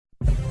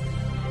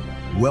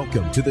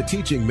Welcome to the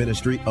teaching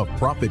ministry of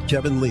Prophet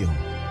Kevin Leal.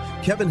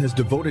 Kevin has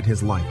devoted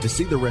his life to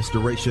see the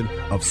restoration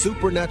of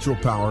supernatural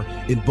power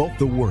in both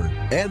the Word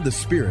and the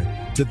Spirit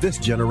to this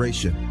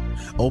generation.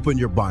 Open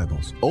your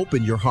Bibles,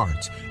 open your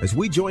hearts as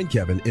we join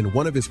Kevin in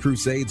one of his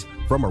crusades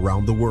from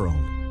around the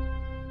world.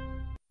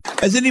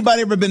 Has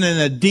anybody ever been in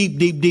a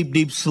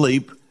deep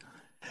sleep?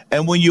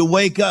 And when you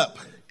wake up,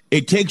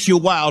 it takes you a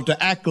while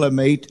to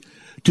acclimate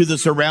to the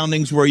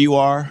surroundings where you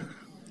are.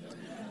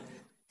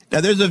 Now,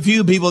 there's a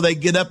few people, they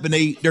get up and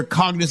they're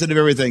cognizant of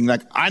everything.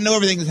 Like, I know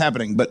everything is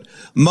happening. But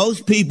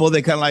most people,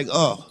 they kind of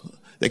like,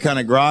 they're kind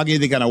of groggy.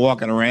 They're kind of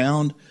walking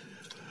around.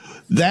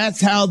 That's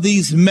how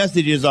these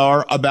messages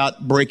are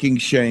about breaking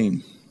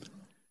shame.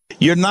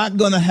 You're not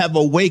going to have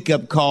a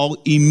wake-up call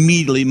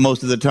immediately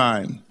most of the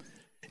time.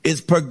 It's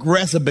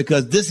progressive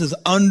because this is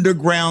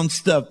underground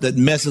stuff that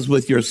messes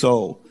with your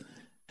soul.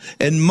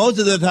 And most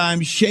of the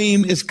time,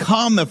 shame is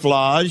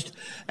camouflaged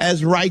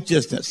as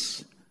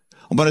righteousness.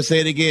 I'm going to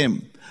say it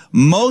again.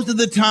 Most of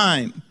the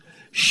time,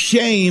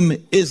 shame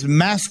is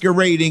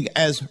masquerading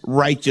as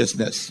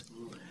righteousness.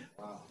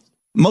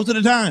 Most of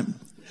the time.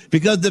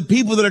 Because the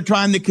people that are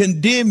trying to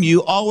condemn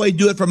you always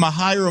do it from a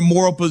higher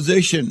moral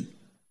position.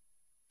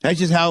 That's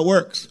just how it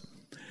works.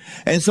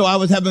 And so I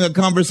was having a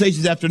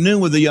conversation this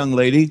afternoon with a young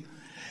lady,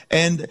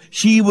 and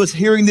she was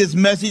hearing this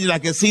message, and I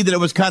could see that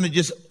it was kind of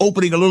just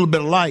opening a little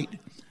bit of light.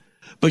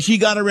 But she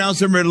got around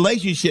some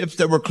relationships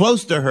that were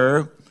close to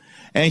her,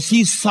 and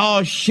she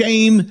saw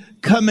shame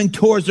coming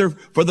towards her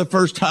for the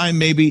first time,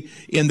 maybe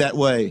in that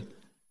way.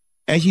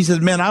 And she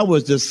said, man, I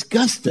was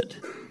disgusted.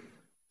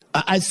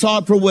 I saw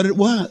it for what it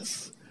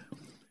was.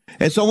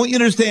 And so I want you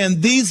to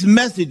understand, these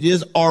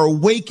messages are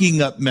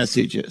waking up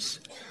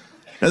messages.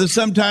 Now,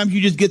 sometimes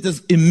you just get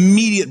this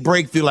immediate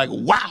breakthrough like,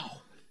 wow.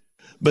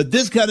 But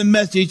this kind of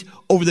message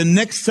over the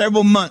next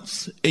several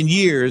months and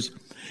years,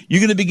 you're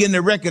going to begin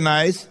to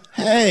recognize,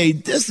 hey,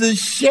 this is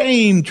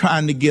shame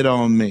trying to get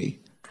on me.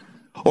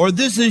 Or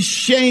this is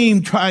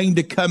shame trying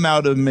to come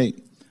out of me.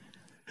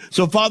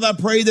 So, Father, I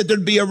pray that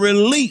there'd be a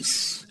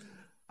release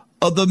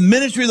of the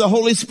ministry of the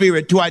Holy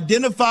Spirit to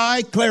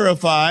identify,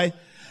 clarify,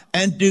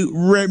 and to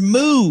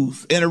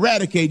remove and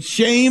eradicate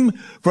shame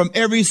from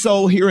every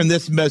soul hearing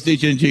this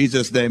message in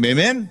Jesus' name.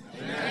 Amen?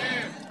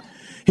 Amen.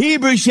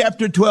 Hebrews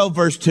chapter 12,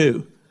 verse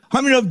 2.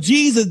 How many know if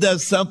Jesus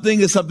does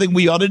something, it's something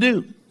we ought to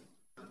do?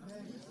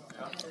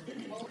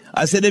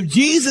 I said, if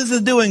Jesus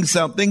is doing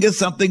something, it's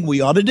something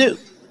we ought to do.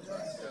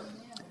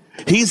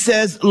 He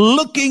says,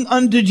 looking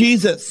unto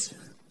Jesus,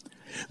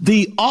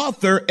 the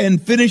author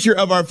and finisher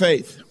of our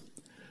faith,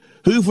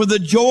 who for the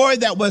joy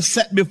that was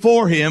set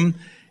before him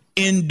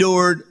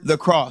endured the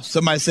cross.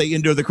 Somebody say,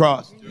 endure the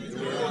cross.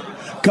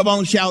 Come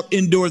on, shout,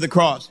 endure the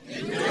cross.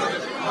 Endure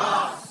the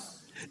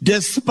cross.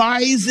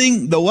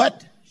 Despising the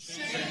what?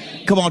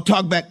 Shame. Come on,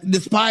 talk back.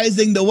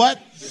 Despising the what?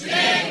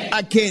 Shame.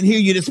 I can't hear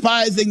you.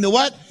 Despising the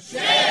what?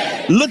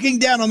 Shame. Looking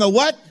down on the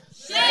what?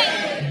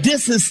 Shame.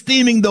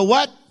 Disesteeming the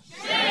what?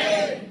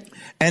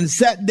 And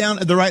sat down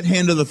at the right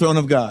hand of the throne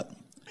of God.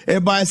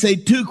 Everybody say,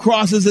 two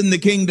crosses in the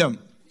kingdom.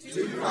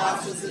 Two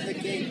crosses in the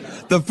kingdom.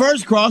 The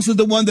first cross is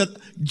the one that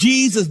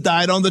Jesus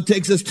died on that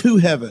takes us to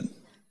heaven.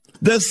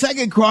 The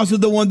second cross is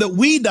the one that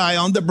we die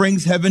on that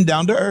brings heaven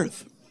down to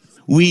earth.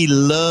 We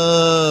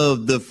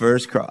love the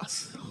first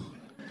cross.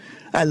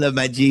 I love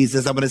my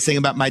Jesus. I'm going to sing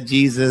about my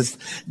Jesus.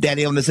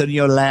 Daddy, I'm going to sit in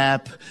your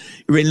lap.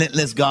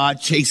 Relentless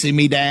God chasing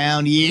me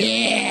down.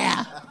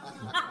 Yeah.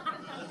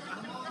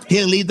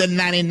 He'll leave the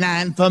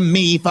 99 for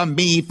me, for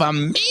me, for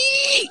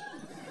me.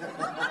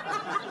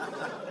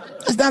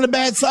 That's not a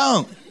bad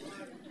song.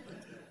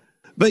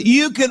 But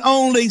you can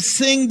only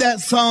sing that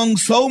song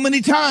so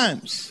many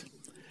times.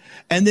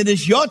 And then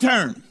it's your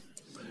turn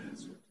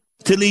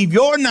to leave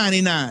your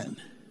 99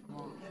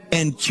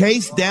 and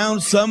chase down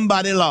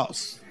somebody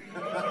lost.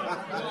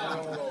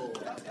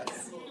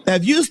 Now,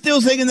 if you're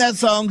still singing that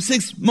song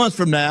 6 months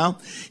from now,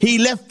 he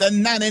left the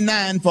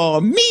 99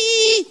 for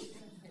me.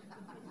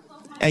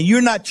 And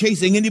you're not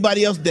chasing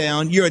anybody else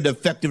down, you're a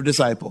defective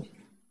disciple.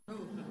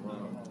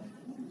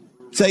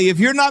 Say, if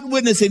you're not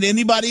witnessing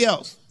anybody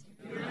else,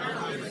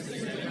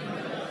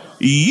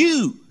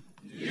 you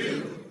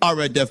are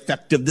a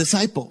defective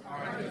disciple.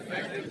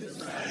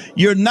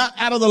 You're not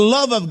out of the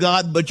love of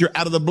God, but you're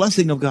out of the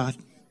blessing of God.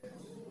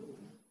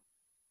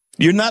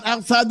 You're not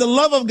outside the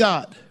love of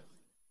God,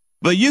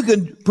 but you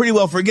can pretty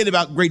well forget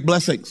about great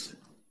blessings.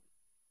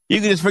 You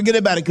can just forget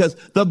about it because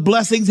the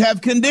blessings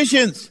have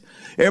conditions.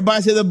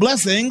 Everybody say the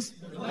blessings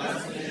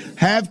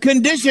have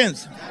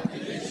conditions.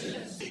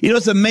 You know,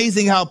 it's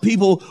amazing how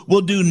people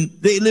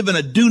they live in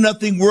a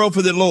do-nothing world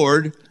for the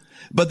Lord,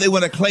 but they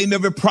want to claim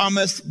every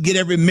promise, get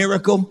every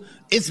miracle.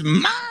 It's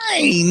mine.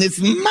 It's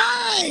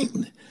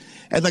mine.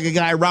 It's like a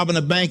guy robbing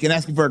a bank and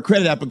asking for a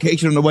credit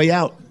application on the way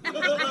out.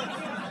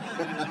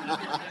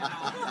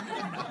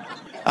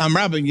 I'm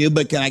robbing you,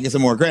 but can I get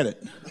some more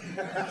credit?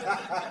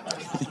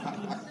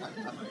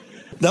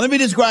 Now, let me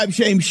describe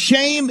shame.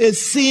 Shame is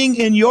seeing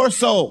in your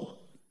soul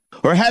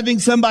or having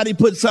somebody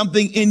put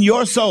something in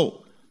your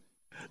soul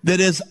that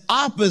is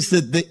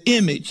opposite the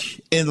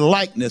image and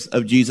likeness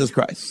of Jesus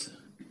Christ.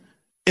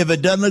 If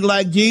it doesn't look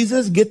like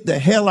Jesus, get the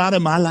hell out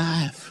of my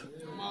life.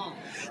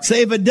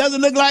 Say, if it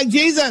doesn't look like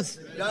Jesus,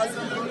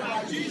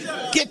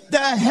 get the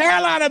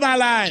hell out of my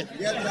life.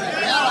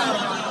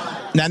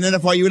 Now, none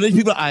of all you religious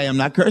people, I am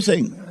not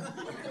cursing.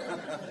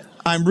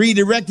 I'm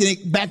redirecting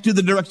it back to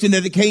the direction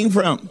that it came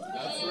from.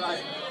 That's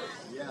right.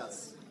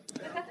 Yes.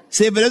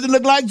 Say, if it doesn't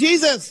look like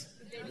Jesus,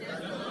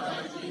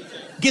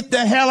 get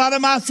the hell out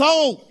of my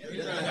soul.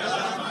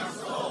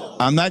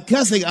 I'm not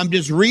cussing. I'm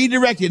just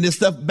redirecting this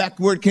stuff back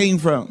where it came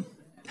from.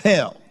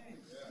 Hell.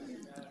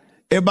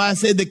 Everybody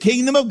say the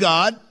kingdom of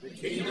God,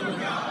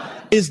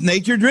 is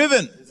nature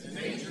driven.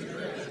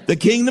 The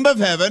kingdom of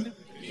heaven,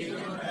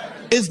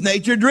 is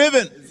nature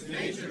driven.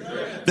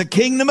 The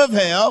kingdom of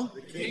hell,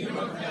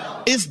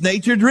 is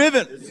nature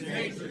driven.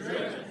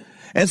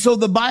 And so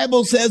the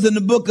Bible says in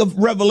the book of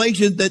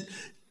Revelation that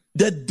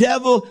the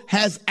devil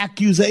has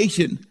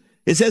accusation.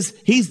 It says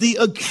he's the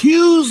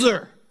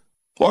accuser,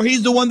 or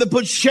he's the one that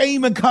puts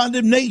shame and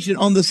condemnation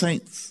on the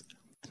saints.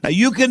 Now,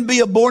 you can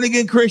be a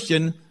born-again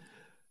Christian,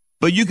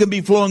 but you can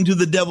be flowing to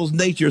the devil's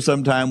nature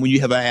sometime when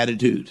you have an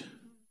attitude.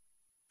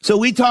 So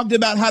we talked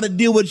about how to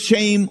deal with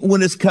shame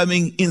when it's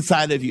coming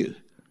inside of you,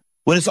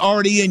 when it's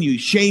already in you,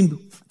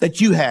 shame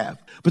that you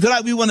have. But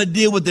tonight we want to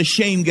deal with the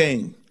shame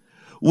game.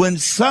 When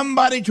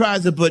somebody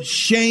tries to put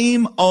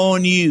shame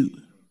on you,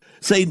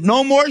 say,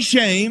 no more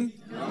shame,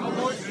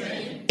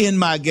 in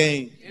my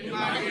game.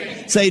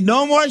 Say,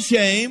 no more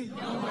shame,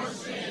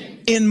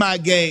 in my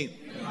game.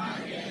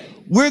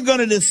 We're going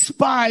to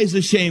despise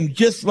the shame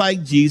just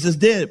like Jesus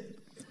did.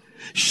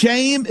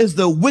 Shame is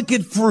the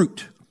wicked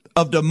fruit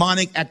of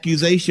demonic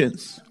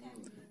accusations.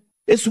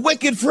 It's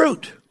wicked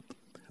fruit,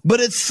 but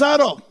it's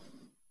subtle.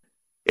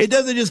 It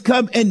doesn't just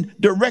come and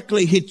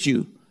directly hit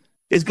you.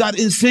 It's got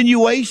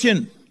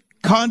insinuation,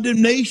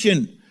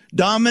 condemnation,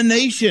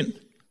 domination.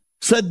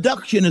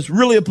 Seduction is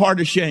really a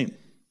part of shame,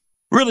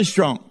 really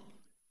strong.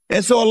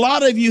 And so a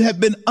lot of you have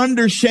been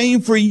under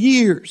shame for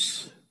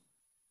years,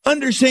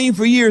 and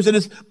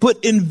it's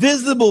put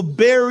invisible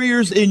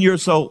barriers in your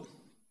soul.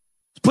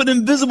 It's put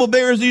invisible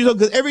barriers in your soul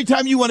because every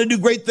time you want to do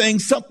great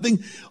things,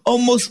 something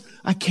almost,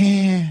 I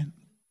can't.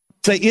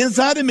 Say,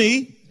 inside of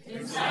me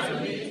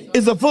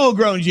is a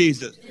full-grown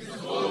Jesus.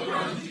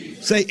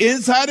 Say,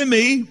 inside of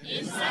me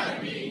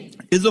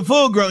is a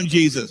full-grown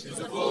Jesus.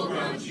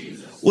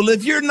 Well,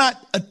 if you're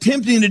not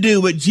attempting to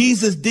do what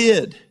Jesus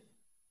did,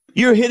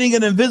 you're hitting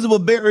an invisible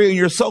barrier in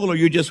your soul, or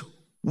you're just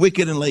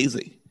wicked and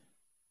lazy.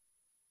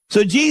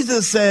 So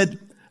Jesus said,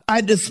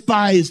 I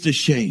despise the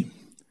shame,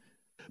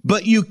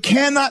 but you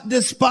cannot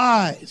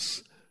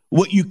despise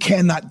what you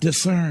cannot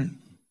discern.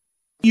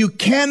 You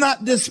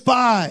cannot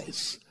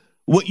despise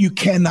what you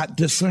cannot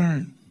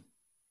discern.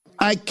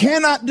 I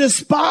cannot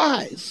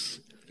despise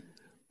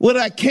what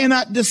I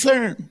cannot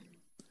discern.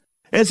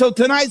 And so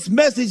tonight's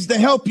message is to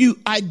help you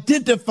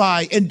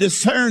identify and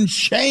discern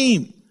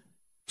shame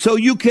so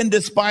you can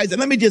despise it.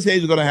 Let me just say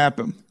what's going to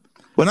happen.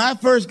 When I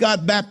first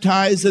got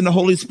baptized in the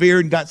Holy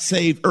Spirit and got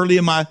saved early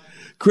in my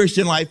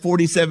Christian life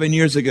 47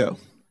 years ago,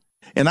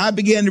 and I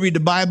began to read the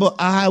Bible,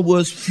 I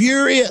was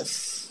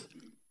furious.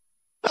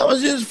 I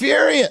was just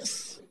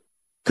furious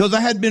because I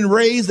had been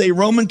raised a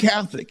Roman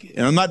Catholic,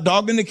 and I'm not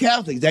dogging the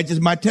Catholics. That's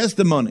just my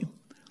testimony.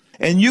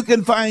 And you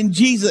can find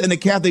Jesus in the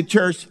Catholic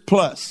Church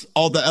plus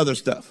all the other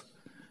stuff.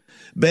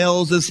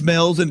 Bells and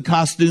smells and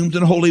costumes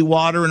and holy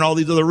water and all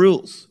these other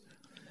rules.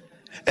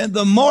 And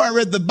the more I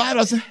read the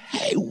Bible, I said,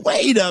 hey,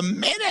 wait a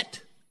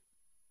minute.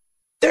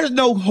 There's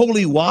no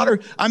holy water.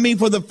 I mean,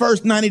 for the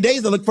first 90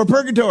 days, I looked for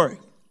purgatory,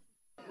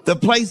 the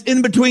place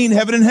in between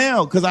heaven and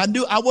hell, because I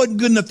wasn't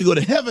good enough to go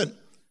to heaven.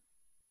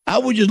 I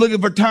was just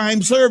looking for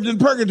time served in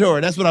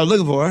purgatory. That's what I was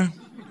looking for.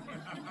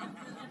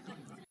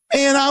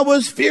 And I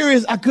was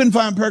furious. I couldn't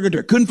find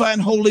purgatory, couldn't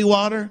find holy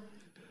water,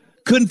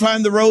 couldn't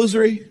find the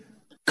rosary,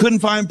 couldn't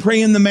find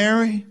praying the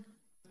Mary,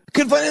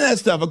 couldn't find any of that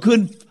stuff. I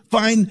couldn't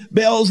find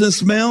bells and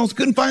smells,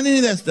 couldn't find any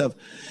of that stuff.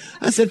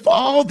 I said, for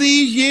all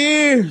these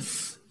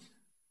years,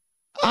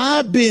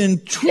 I've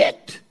been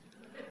tricked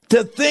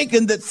to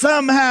thinking that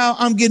somehow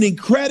I'm getting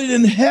credit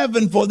in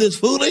heaven for this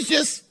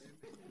foolishness.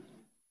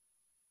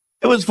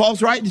 It was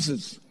false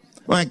righteousness.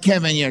 Well,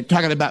 Kevin, you're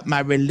talking about my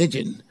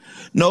religion.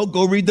 No,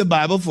 go read the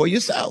Bible for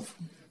yourself.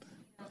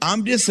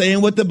 I'm just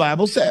saying what the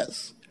Bible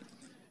says.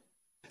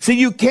 See,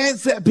 you can't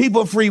set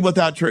people free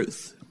without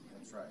truth.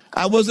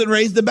 I wasn't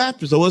raised a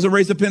Baptist. I wasn't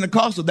raised a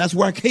Pentecostal. That's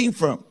where I came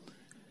from.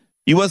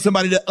 You want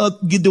somebody to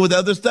get with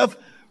other stuff?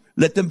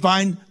 Let them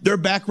find their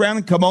background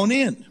and come on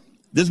in.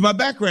 This is my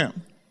background.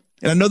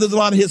 And I know there's a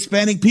lot of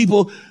Hispanic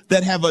people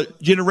that have a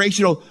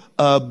generational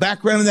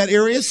background in that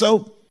area.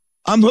 So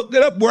I'm hooked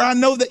it up where I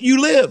know that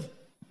you live.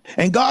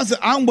 And God said,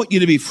 I want you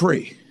to be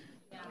free.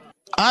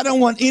 I don't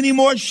want any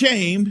more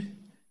shame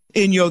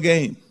in your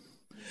game.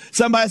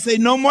 Somebody say,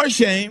 no more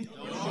shame,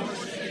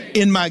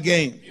 in my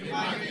game.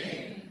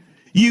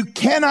 You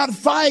cannot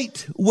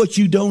fight what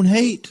you don't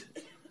hate.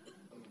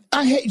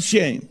 I hate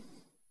shame.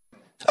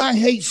 I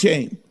hate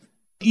shame.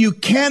 You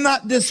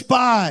cannot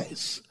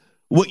despise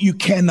what you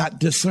cannot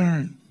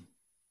discern.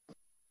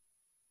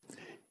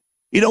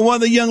 You know, one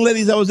of the young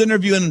ladies I was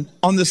interviewing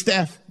on the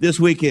staff this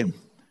weekend,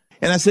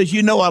 and I said,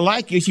 you know, I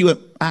like you. She went,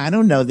 I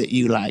don't know that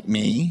you like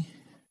me.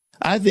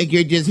 I think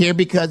you're just here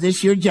because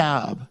it's your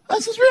job. I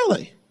said,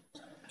 really?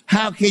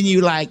 How can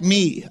you like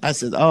me? I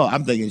said, oh,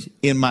 I'm thinking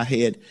in my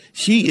head,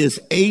 she is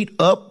ate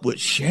up with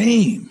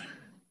shame.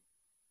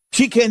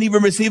 She can't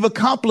even receive a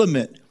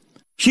compliment.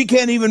 She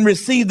can't even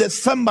receive that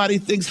somebody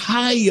thinks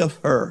high of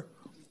her.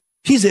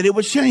 She said it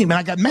was shame, and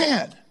I got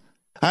mad.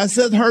 I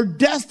said her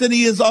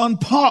destiny is on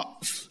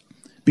pause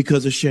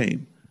because of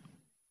shame.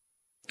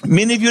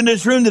 Many of you in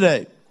this room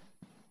today,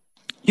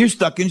 you're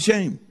stuck in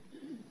shame.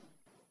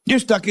 You're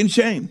stuck in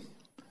shame.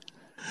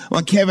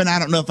 Well, Kevin, I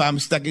don't know if I'm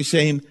stuck in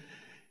shame.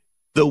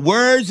 The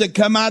words that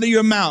come out of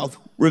your mouth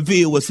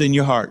reveal what's in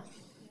your heart.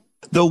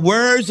 The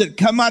words that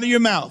come out of your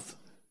mouth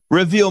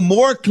reveal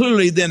more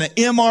clearly than an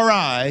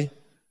MRI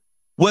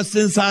what's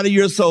inside of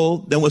your soul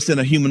than what's in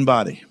a human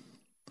body.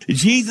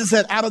 Jesus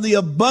said, out of the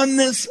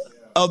abundance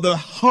of the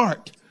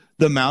heart,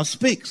 the mouth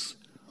speaks.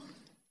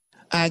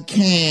 I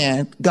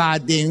can't.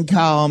 God didn't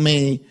call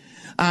me.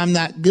 I'm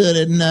not good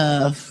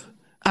enough.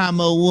 I'm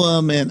a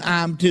woman.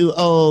 I'm too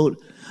old.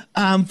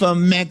 I'm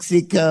from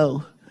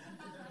Mexico.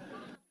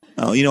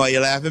 Oh, you know why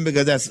you're laughing?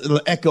 Because that's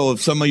an echo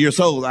of some of your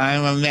soul.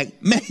 I'm from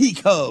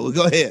Mexico.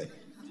 Go ahead.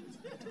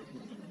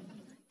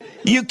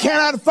 You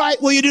cannot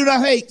fight what you do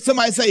not hate.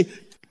 Somebody say,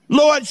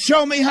 Lord,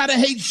 show me how to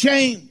hate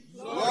shame.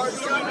 Lord,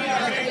 show me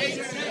how to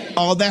hate shame.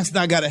 Oh, that's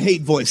not got a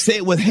hate voice. Say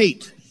it with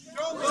hate.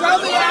 Show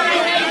me how to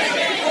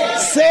hate shame.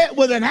 Say it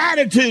with an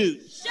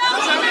attitude. Show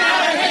me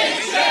how to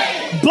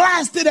hate shame.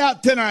 Blast it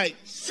out tonight.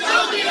 Show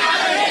me how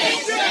to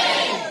hate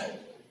shame.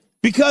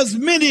 Because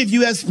many of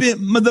you have spent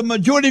the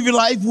majority of your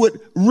life with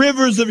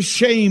rivers of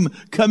shame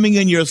coming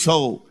in your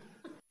soul.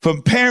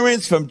 From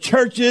parents, from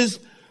churches,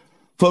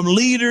 from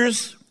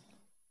leaders,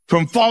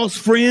 from false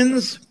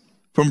friends,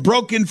 from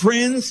broken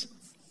friends.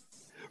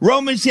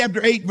 Romans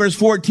chapter 8, verse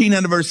 14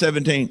 and verse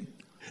 17.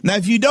 Now,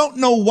 if you don't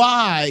know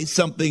why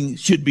something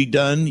should be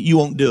done, you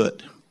won't do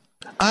it.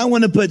 I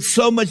want to put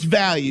so much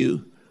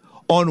value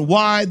on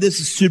why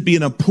this should be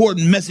an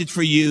important message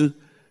for you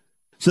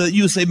so that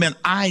you say, man,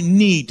 I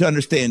need to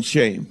understand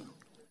shame.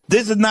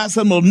 This is not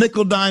some little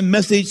nickel dime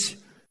message.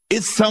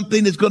 It's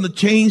something that's going to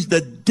change the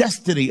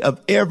destiny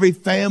of every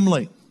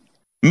family.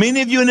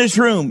 Many of you in this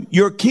room,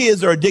 your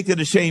kids are addicted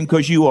to shame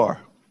because you are.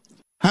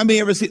 How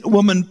many ever seen a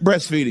woman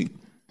breastfeeding?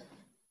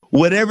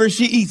 Whatever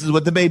she eats is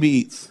what the baby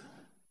eats.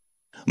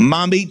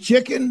 Mom eat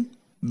chicken,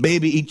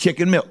 baby eat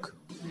chicken milk.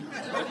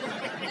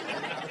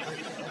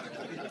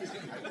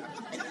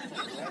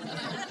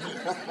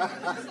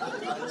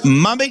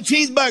 Mom eat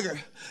cheeseburger,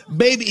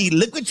 baby eat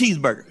liquid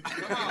cheeseburger.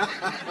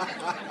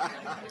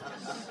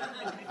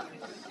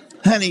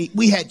 Honey,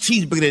 we had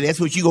cheeseburger today. That's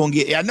what you gonna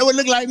get. I know it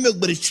look like milk,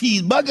 but it's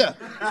cheeseburger.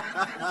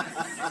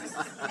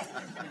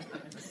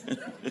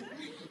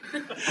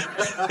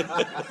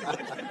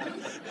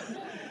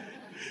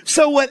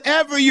 So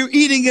whatever you're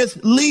eating as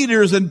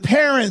leaders and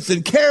parents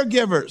and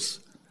caregivers,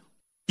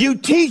 you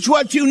teach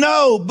what you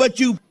know, but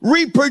you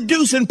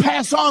reproduce and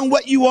pass on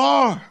what you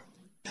are.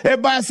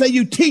 Everybody say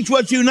you teach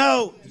what you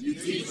know. You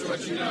teach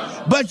what you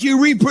know. But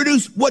you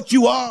reproduce what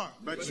you are.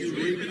 But you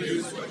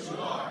reproduce what you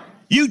are.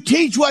 You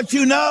teach what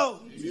you know.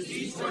 You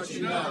teach what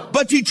you know.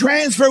 But you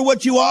transfer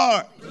what you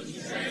are. But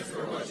you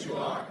transfer what you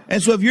are.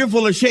 And so if you're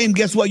full of shame,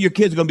 guess what? Your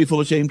kids are going to be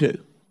full of shame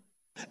too.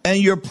 And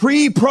you're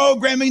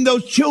pre-programming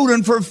those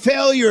children for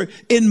failure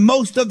in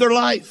most of their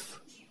life.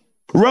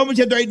 Romans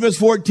chapter 8, verse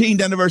 14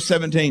 down to verse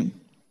 17.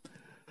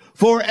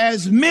 For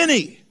as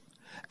many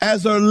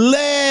as are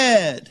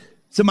led,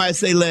 somebody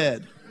say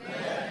led,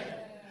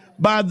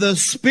 by the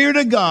Spirit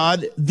of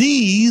God,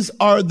 these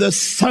are the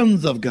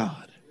sons of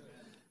God.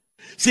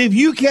 See, if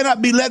you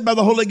cannot be led by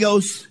the Holy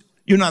Ghost,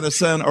 you're not a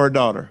son or a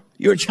daughter.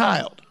 You're a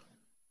child.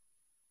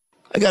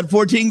 I got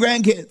 14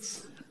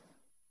 grandkids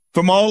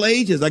from all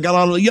ages. I got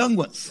all the young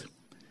ones.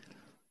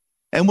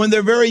 And when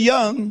they're very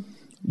young,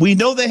 we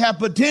know they have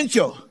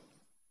potential,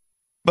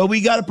 but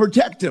we got to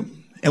protect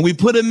them. And we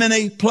put them in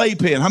a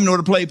playpen. How many know what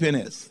a playpen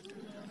is?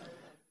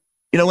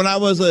 You know, when I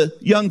was a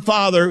young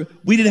father,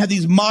 we didn't have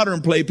these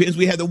modern playpens.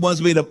 We had the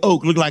ones made of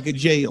oak, looked like a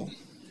jail.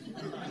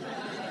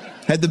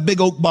 Had the big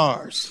oak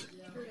bars.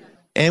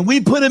 And we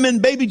put them in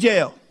baby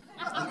jail.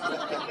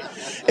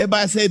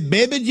 Everybody say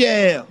baby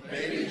jail.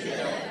 Baby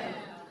jail.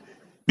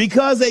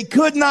 Because they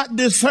could not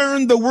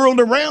discern the world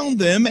around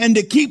them, and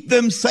to keep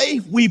them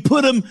safe, we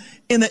put them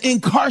in an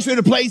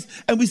incarcerated place,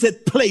 and we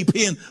said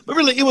playpen. But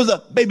really, it was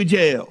a baby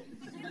jail.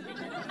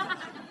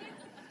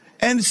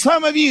 And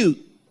some of you,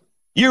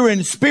 you're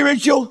in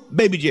spiritual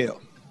baby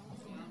jail.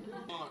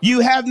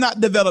 You have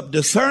not developed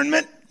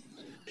discernment.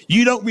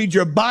 You don't read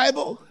your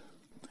Bible.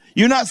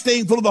 You're not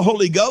staying full of the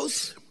Holy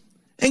Ghost.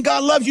 And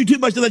God loves you too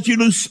much to let you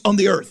loose on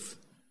the earth.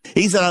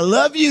 He said, I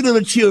love you,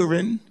 little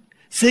children.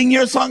 Sing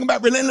your song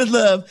about relentless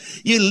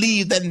love. You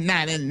leave the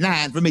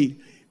 99 for me.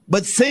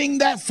 But sing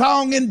that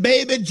song in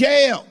baby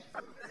jail.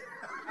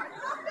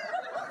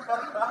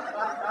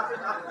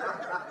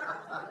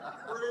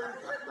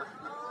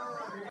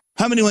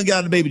 How many want to get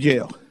out of baby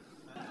jail?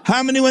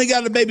 How many want to get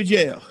out of baby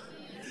jail?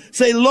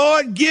 Say,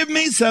 Lord, give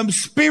me some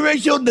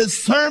spiritual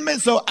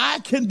discernment so I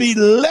can be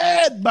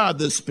led by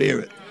the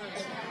Spirit.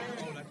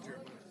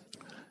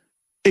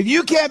 If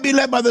you can't be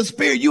led by the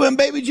Spirit, you in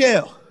baby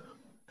jail.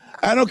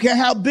 I don't care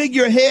how big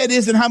your head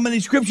is and how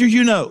many scriptures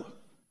you know.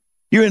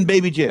 You're in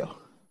baby jail.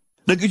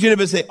 Look at your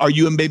neighbor and say, are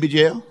you in baby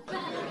jail?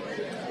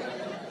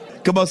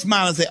 Come on,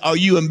 smile and say, are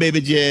you in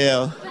baby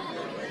jail?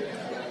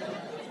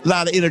 A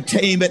lot of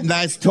entertainment,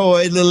 nice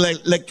toys, little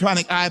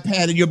electronic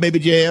iPad in your baby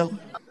jail.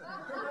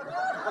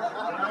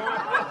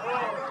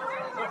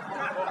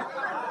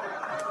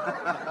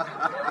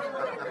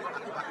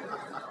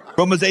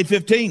 Romans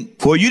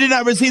 8:15. For you did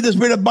not receive the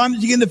spirit of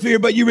bondage again to fear,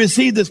 but you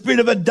received the spirit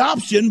of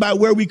adoption by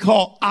where we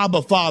call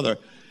Abba, Father.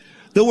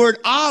 The word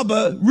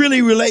Abba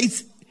really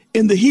relates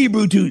in the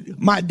Hebrew to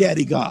my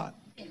daddy God.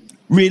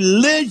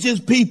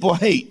 Religious people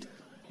hate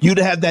you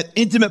to have that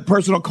intimate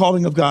personal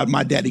calling of God,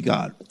 my daddy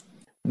God.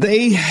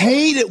 They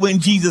hate it when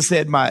Jesus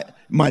said my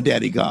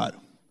daddy God.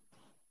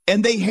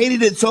 And they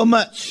hated it so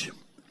much,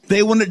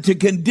 they wanted to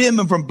condemn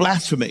him from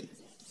blasphemy.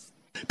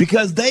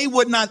 Because they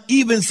would not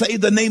even say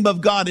the name of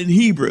God in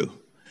Hebrew.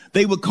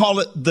 They would call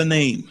it the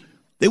name.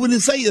 They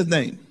wouldn't say his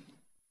name.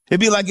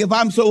 It'd be like if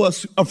I'm so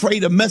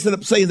afraid of messing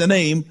up saying the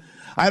name,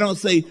 I don't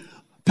say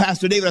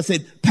Pastor David, I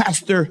said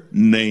Pastor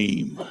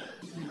Name.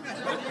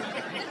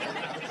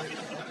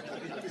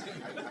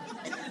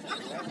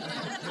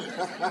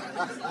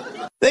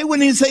 They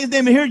wouldn't even say his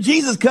name. And here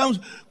Jesus comes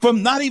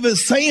from not even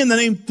saying the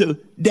name to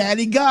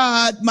Daddy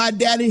God. My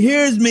daddy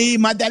hears me.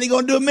 My daddy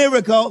gonna do a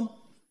miracle.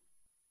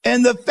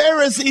 And the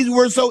Pharisees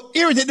were so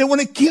irritated, they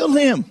want to kill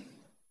him.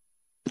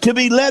 To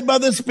be led by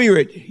the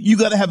Spirit, you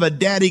got to have a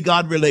daddy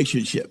God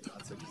relationship.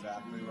 That's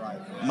exactly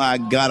right. My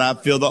God, I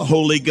feel the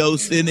Holy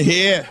Ghost in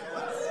here.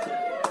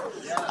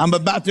 I'm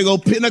about to go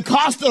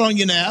Pentecostal on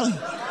you now.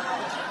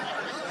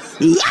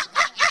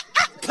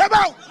 Come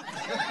on.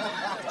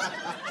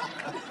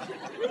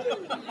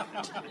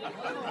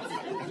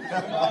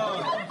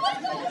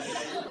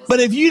 But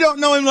if you don't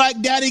know him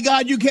like Daddy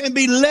God, you can't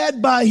be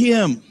led by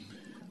him.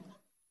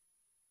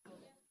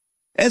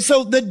 And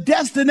so the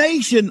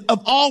destination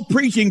of all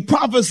preaching,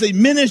 prophecy,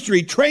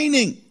 ministry,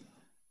 training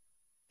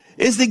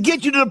is to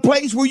get you to the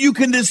place where you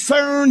can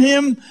discern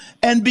him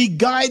and be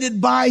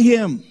guided by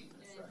him.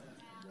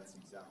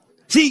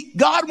 See,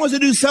 God wants to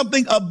do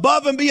something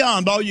above and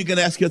beyond all you can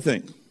ask or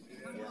think.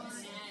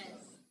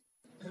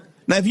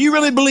 Now, if you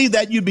really believe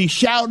that, you'd be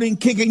shouting,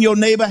 kicking your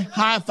neighbor,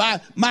 high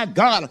five. My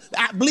God,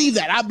 I believe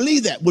that. I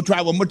believe that. We'll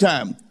try one more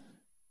time.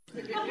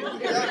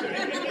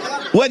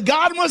 What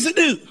God wants to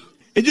do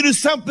is to do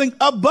something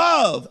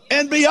above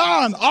and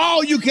beyond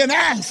all you can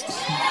ask,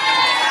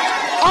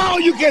 all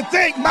you can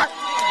think.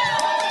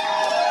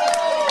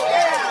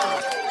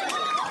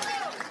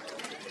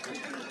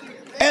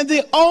 And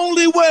the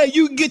only way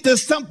you get to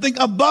something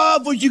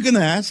above what you can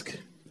ask,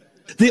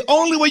 the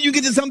only way you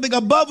get to something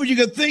above what you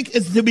can think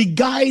is to be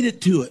guided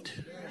to it.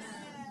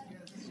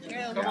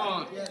 Come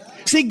on.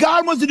 See,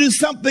 God wants to do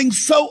something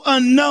so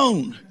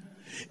unknown.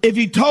 If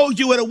he told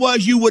you what it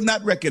was, you would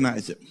not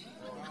recognize it.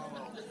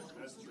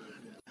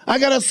 I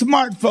got a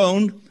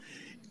smartphone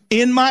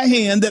in my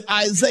hand that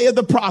Isaiah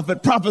the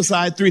prophet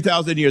prophesied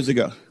 3,000 years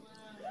ago.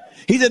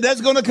 He said,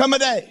 there's going to come a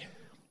day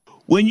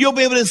when you'll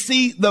be able to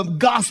see the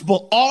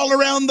gospel all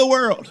around the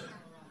world.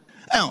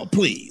 Oh,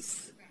 please.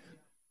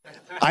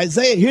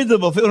 Isaiah, here's the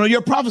fulfillment of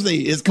your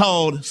prophecy. It's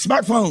called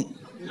smartphone.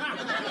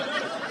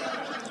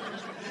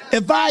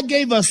 If I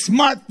gave a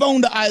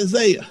smartphone to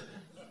Isaiah,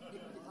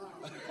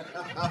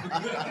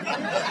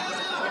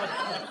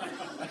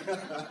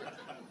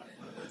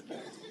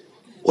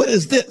 what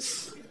is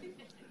this?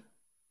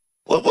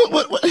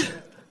 What?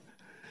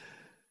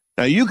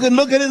 Now you can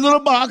look at his little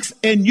box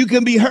and you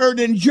can be heard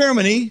in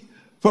Germany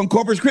from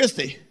Corpus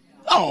Christi.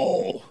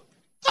 Oh,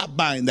 I'm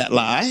buying that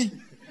lie.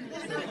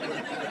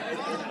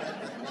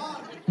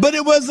 But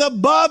it was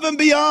above and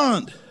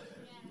beyond.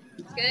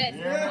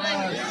 Good.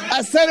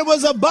 I said it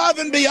was above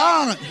and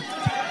beyond.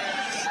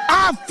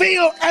 I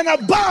feel an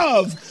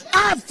above.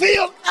 I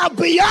feel a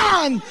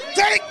beyond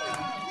thing.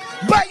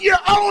 But you're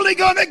only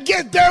going to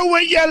get there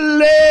when you're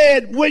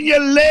led, when you're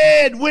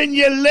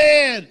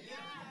led.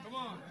 Come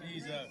on,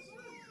 Jesus.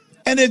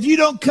 And if you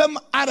don't come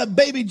out of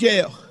baby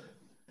jail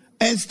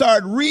and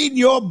start reading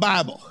your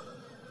Bible,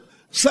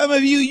 some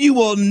of you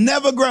will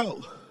never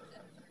grow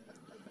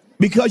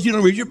because you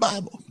don't read your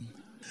Bible.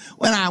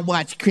 When I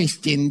watch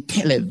Christian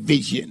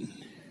television,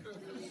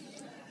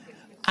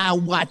 I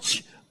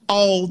watch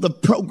all the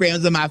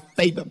programs of my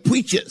favorite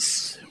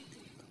preachers.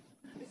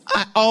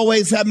 I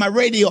always have my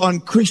radio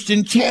on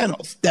Christian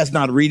channels. That's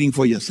not reading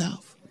for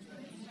yourself.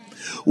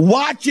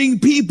 Watching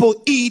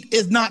people eat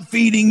is not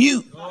feeding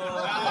you.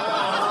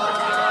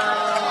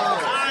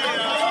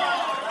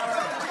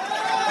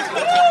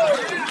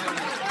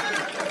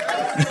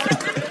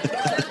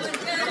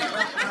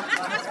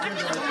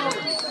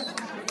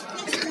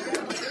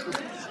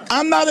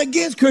 I'm not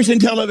against Christian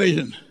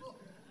television.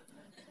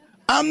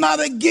 I'm not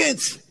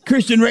against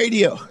Christian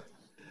radio.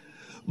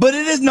 But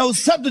it is no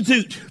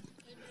substitute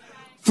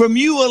from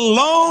you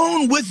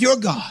alone with your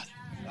God.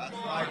 That's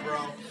right, bro.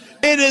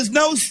 It is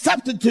no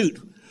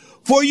substitute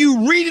for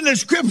you reading the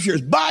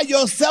scriptures by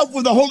yourself,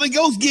 where the Holy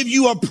Ghost gives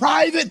you a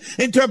private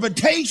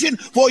interpretation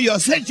for your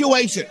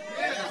situation.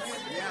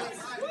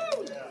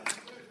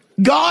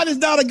 God is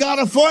not a God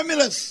of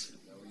formulas.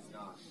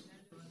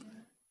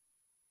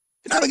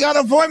 He's not a God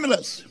of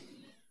formulas.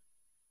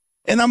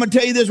 And I'm going to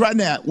tell you this right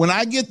now. When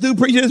I get through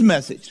preaching this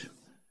message,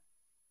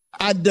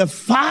 I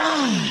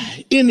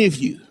defy any of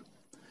you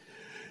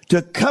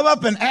to come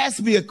up and ask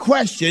me a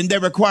question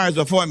that requires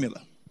a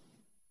formula.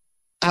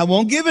 I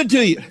won't give it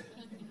to you.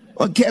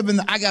 Well, Kevin,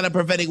 I got a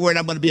prophetic word.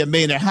 I'm going to be a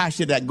millionaire. How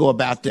should I go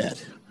about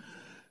that?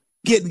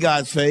 Get in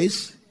God's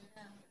face.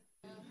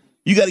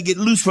 You got to get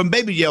loose from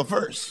baby jail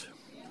first.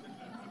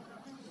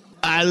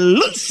 I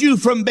loose you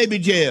from baby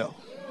jail.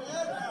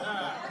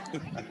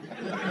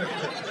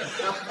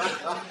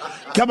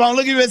 Come on,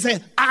 look at me and say,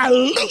 I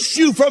loose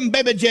you from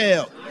baby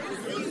jail.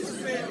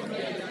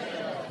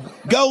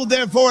 Go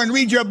therefore and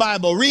read your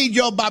Bible. Read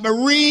your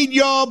Bible. Read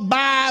your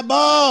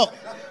Bible.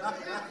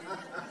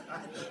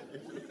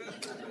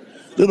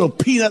 Little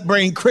peanut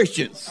brain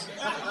Christians.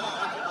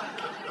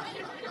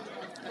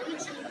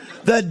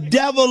 The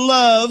devil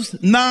loves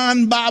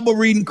non-Bible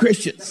reading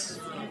Christians.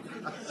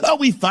 Oh,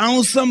 we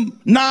found some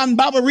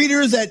non-Bible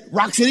readers at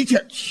Rock City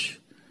Church.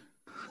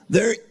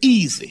 They're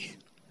easy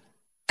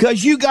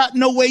because you got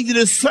no way to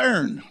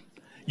discern.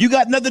 You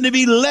got nothing to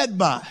be led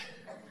by.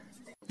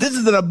 This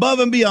is an above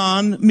and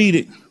beyond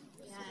meeting.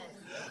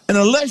 And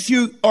unless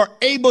you are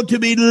able to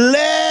be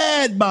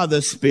led by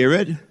the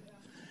Spirit,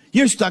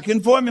 you're stuck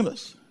in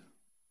formulas.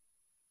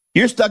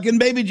 You're stuck in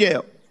baby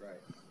jail.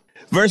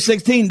 Verse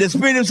 16, the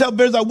Spirit himself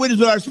bears our witness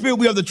with our spirit.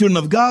 We are the children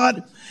of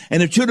God.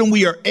 And if children,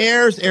 we are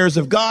heirs, heirs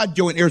of God,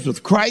 joint heirs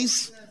with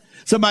Christ.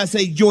 Somebody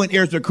say joint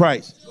heirs with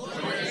Christ.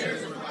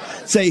 Heirs with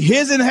Christ. Say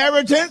his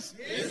inheritance,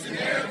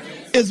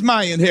 is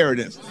my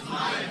inheritance.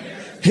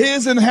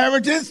 His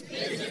inheritance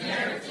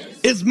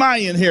is my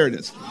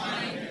inheritance.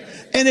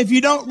 And if you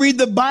don't read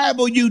the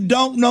Bible, you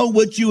don't know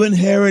what you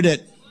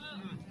inherited.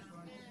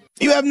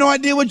 You have no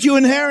idea what you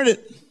inherited.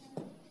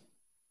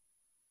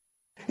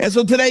 And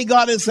so today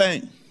God is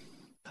saying,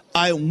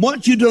 I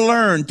want you to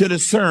learn to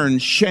discern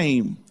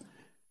shame.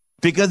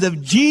 Because if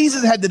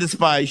Jesus had to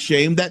despise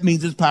shame, that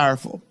means it's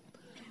powerful.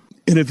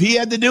 And if he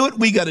had to do it,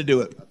 we got to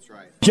do it. That's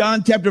right.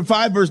 John chapter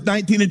 5, verse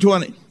 19 and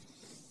 20.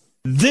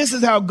 This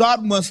is how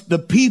God wants the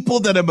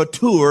people that are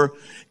mature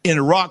in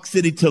Rock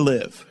City to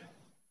live.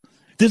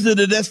 This is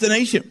the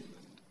destination.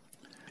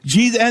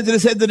 Jesus answered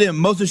and said to them,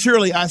 most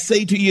assuredly, I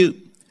say to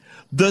you,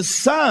 the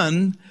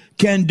Son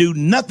can do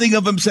nothing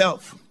of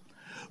himself,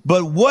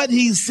 but what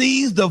he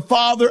sees the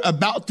Father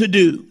about to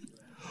do.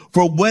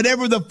 For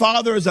whatever the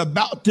Father is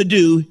about to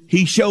do,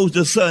 he shows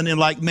the Son in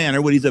like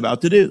manner what he's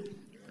about to do.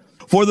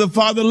 For the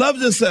Father loves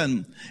the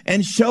Son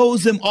and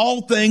shows him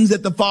all things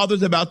that the Father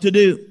is about to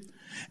do.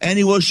 And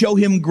he will show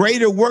him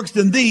greater works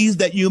than these,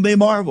 that you may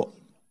marvel.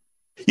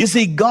 You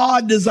see,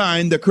 God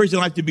designed the Christian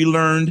life to be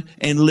learned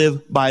and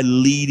lived by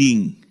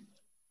leading,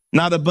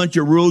 not a bunch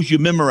of rules you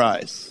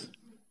memorize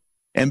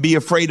and be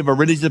afraid of a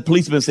religious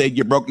policeman saying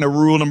you broke the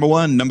rule number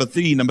 1, number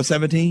 3, number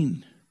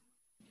 17.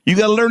 You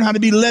got to learn how to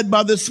be led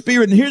by the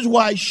Spirit. And here's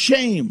why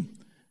shame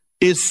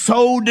is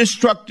so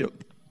destructive.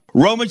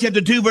 Romans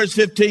chapter 2, verse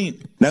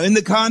 15. Now, in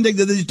the context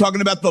of this, he's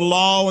talking about the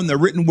law and the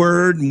written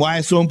word and why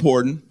it's so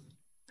important.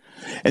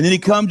 And then he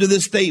comes to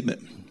this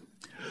statement,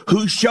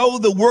 who show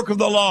the work of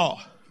the law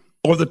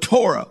or the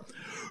Torah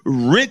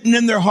written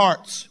in their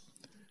hearts.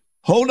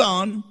 Hold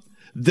on.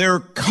 Their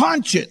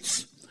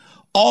conscience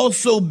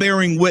also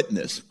bearing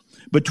witness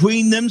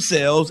between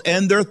themselves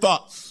and their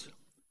thoughts.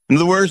 In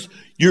other words,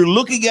 you're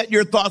looking at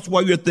your thoughts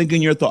while you're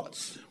thinking your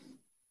thoughts.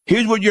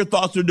 Here's what your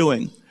thoughts are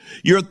doing.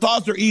 Your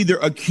thoughts are either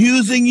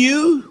accusing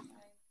you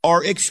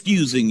or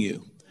excusing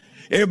you.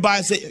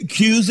 Everybody say,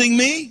 accusing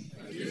me,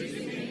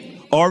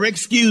 or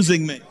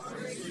excusing me.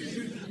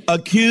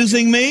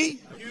 Accusing me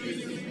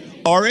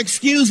or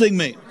excusing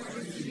me.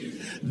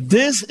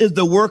 This is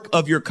the work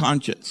of your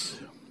conscience.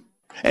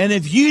 And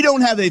if you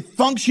don't have a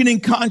functioning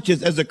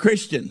conscience as a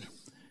Christian,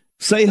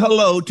 say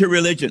hello to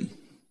religion.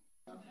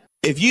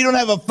 If you don't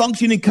have a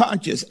functioning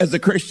conscience as a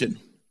Christian,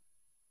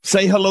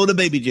 say hello to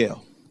baby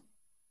jail.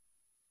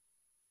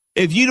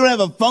 If you don't have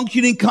a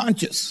functioning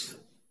conscience,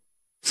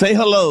 say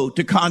hello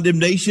to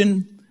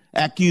condemnation,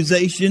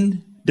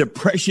 accusation,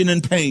 depression,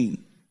 and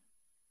pain.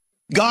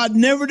 God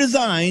never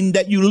designed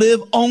that you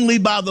live only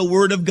by the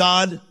word of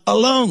God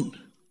alone.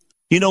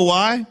 You know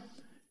why?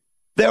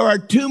 There are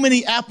too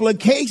many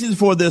applications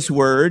for this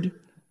word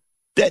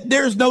that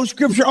there's no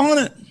scripture on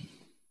it.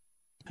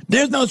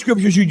 There's no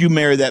scripture, should you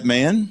marry that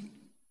man?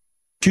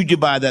 Should you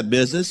buy that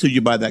business? Should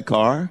you buy that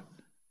car?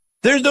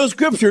 There's no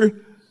scripture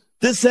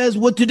that says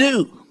what to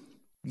do.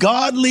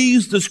 God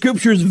leaves the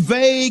scriptures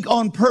vague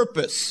on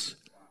purpose.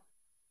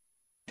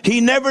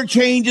 He never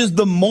changes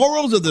the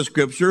morals of the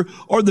scripture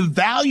or the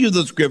value of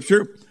the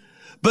scripture,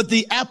 but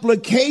the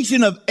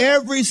application of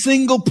every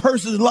single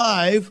person's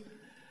life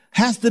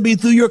has to be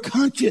through your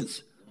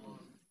conscience.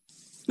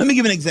 Let me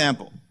give an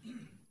example.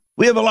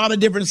 We have a lot of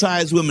different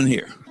sized women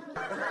here.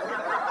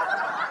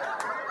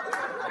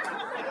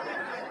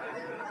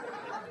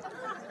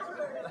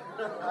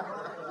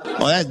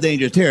 Well, that's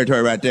dangerous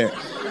territory right there.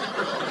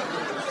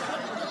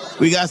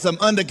 We got some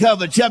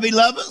undercover chubby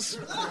lovers.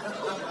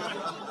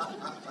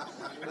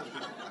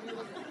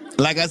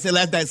 Like I said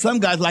last night, some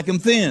guys like them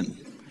thin.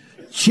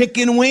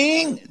 Chicken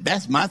wing,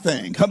 that's my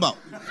thing. Come on.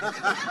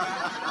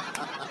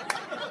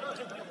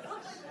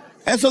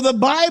 And so the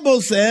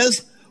Bible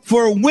says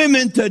for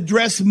women to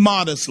dress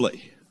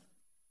modestly.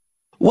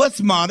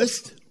 What's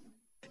modest?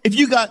 If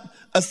you got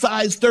a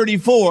size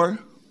 34,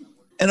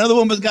 another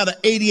woman's got an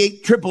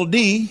 88 triple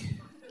D.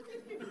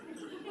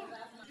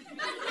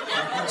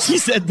 She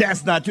said,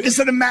 that's not true. It's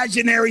an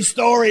imaginary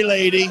story,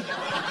 lady.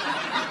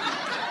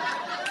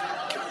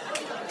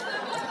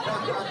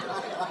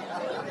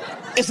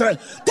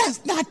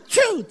 That's not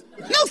true.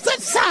 No such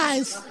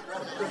size.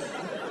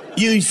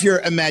 Use your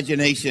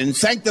imagination,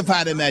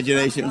 sanctified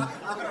imagination.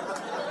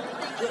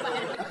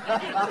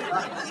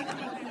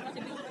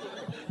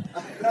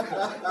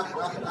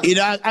 You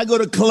know, I go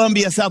to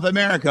Colombia, South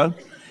America,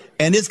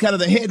 and it's kind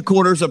of the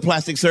headquarters of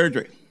plastic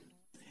surgery.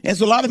 And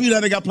so a lot of people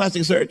that got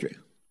plastic surgery.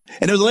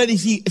 And there was a lady,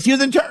 she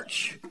was in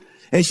church,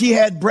 and she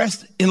had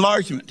breast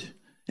enlargement,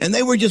 and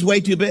they were just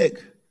way too big.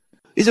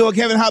 He said, well,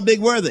 Kevin, how big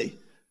were they?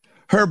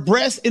 Her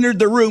breast entered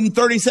the room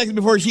 30 seconds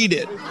before she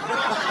did.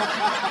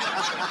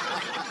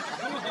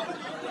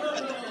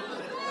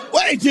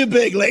 Way too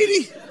big,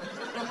 lady.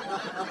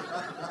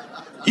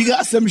 You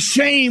got some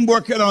shame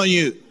working on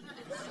you.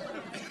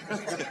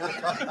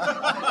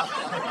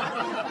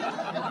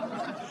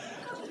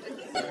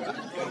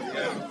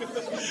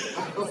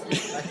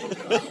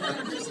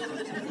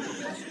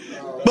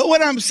 But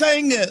what I'm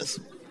saying is,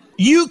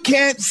 you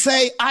can't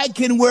say, I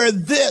can wear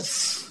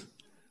this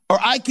or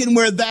I can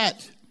wear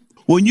that.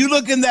 When you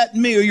look in that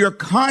mirror, your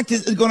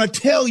conscience is going to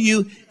tell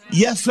you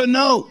yes or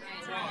no.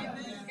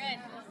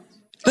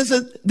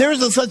 Listen, there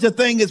isn't such a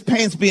thing as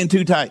pants being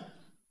too tight.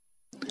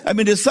 I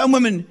mean, there's some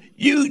women,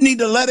 you need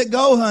to let it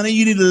go, honey.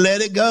 You need to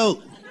let it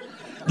go.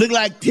 Look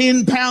like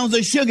 10 pounds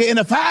of sugar in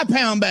a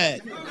 5-pound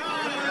bag.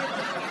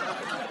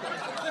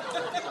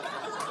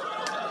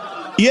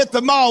 You at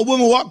the mall,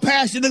 women walk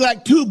past you, look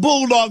like 2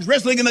 bulldogs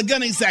wrestling in a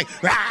gunning sack.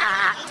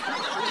 Rah!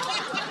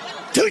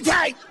 Too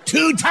tight,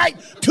 too tight,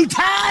 too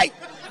tight.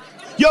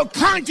 Your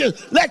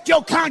conscience, let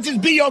your conscience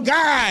be your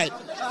guide.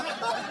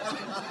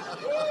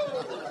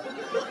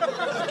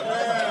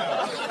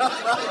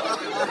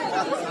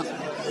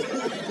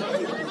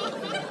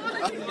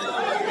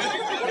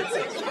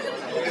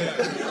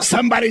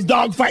 Somebody's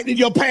dog fighting in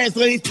your pants,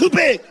 lady, too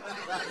big.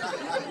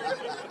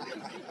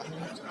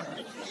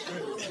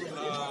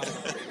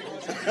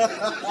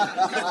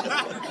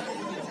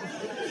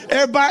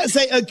 Everybody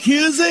say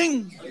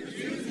accusing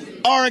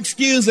or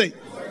excusing.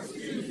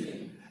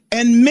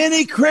 And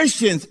many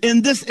Christians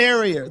in this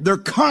area, their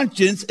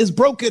conscience is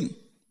broken.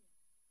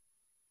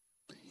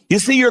 You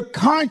see, your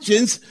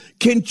conscience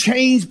can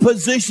change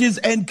positions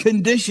and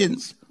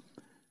conditions.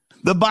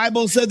 The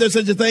Bible said there's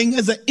such a thing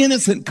as an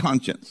innocent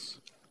conscience,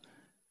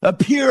 a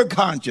pure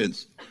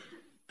conscience,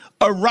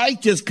 a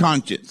righteous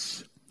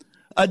conscience,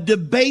 a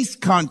debased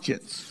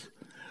conscience,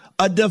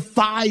 a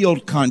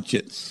defiled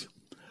conscience,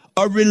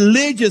 a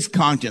religious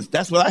conscience.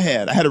 That's what I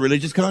had. I had a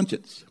religious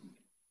conscience.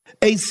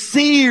 A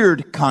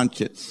seared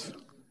conscience.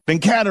 Been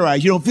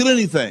categorized. You don't feel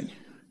anything.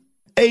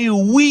 A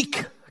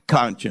weak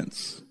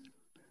conscience.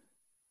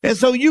 And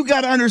so you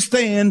got to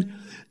understand,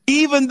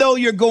 even though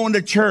you're going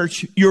to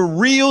church, your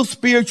real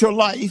spiritual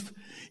life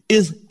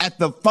is at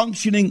the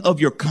functioning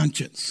of your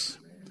conscience.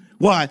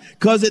 Why?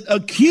 Because it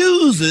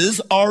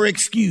accuses or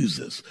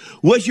excuses.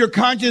 What's your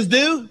conscience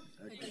do?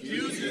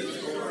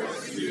 Accuses or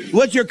excuses.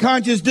 What's your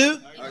conscience do?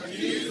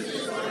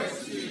 Accuses or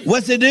excuses.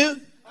 What's it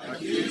do?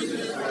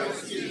 Accuses or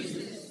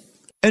excuses.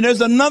 And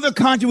there's another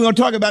conscience we're going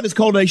to talk about. It's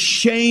called a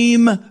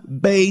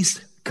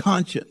shame-based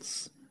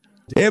conscience.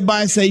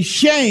 Everybody say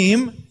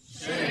shame.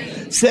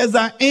 Shame says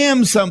I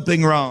am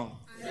something wrong.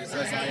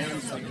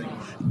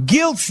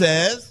 Guilt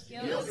says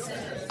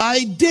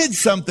I did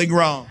something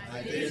wrong.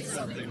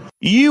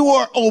 You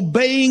are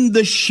obeying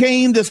the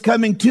shame that's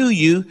coming to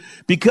you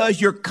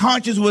because your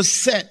conscience was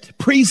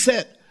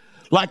preset,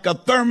 like a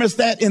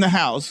thermostat in a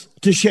house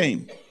to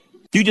shame.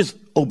 You just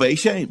obey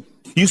shame.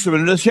 You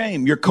surrender to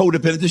shame. You're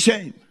codependent to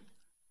shame.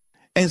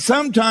 And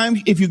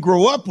sometimes if you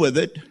grow up with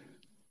it,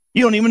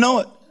 you don't even know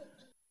it.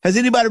 Has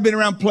anybody been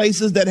around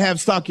places that have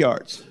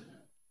stockyards?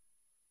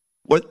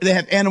 Or they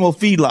have animal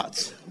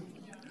feedlots?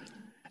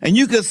 And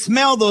you can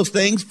smell those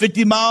things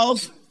 50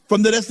 miles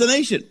from the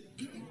destination.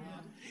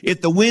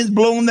 If the wind's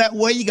blowing that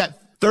way, you got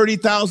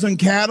 30,000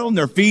 cattle and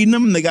they're feeding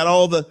them and they got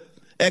all the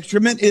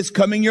excrement, it's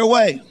coming your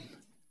way.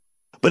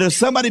 But if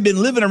somebody been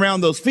living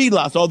around those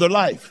feedlots all their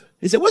life,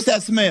 they say, what's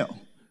that smell?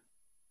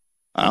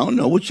 I don't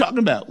know. What you talking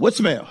about? What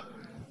smell?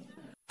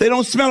 They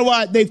don't smell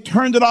why they've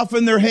turned it off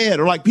in their head.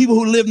 Or like people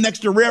who live next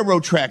to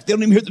railroad tracks, they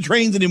don't even hear the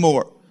trains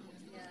anymore.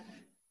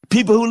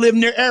 People who live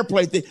near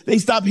airplanes, they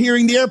stop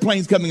hearing the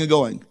airplanes coming and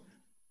going.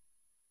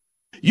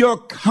 Your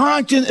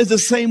conscience is the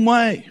same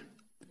way.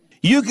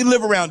 You can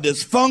live around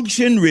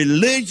dysfunction,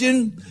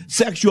 religion,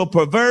 sexual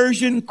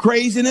perversion,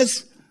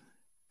 craziness,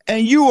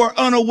 and you are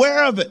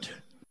unaware of it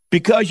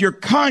because your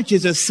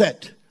conscience is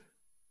set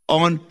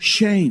on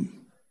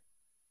shame,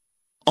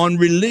 on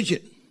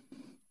religion.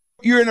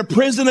 You're in a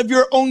prison of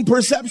your own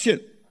perception.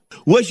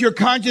 What's your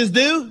conscience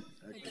do?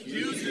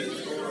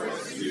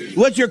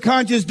 What's your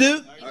conscience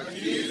do?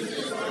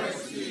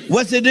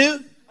 What's it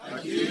do?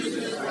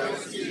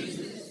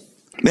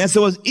 Man,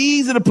 so it's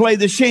easy to play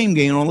the shame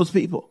game on those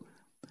people.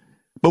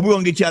 But we're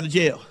going to get you out of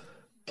jail.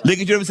 Look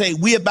at you and say,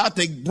 we about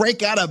to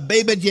break out of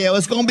baby jail.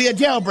 It's going to be a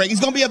jailbreak. It's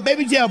going to be a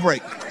baby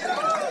jailbreak.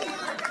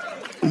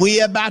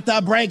 We about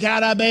to break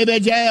out of baby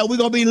jail. We're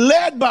going to be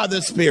led by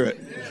the Spirit.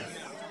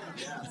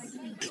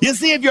 You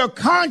see, if your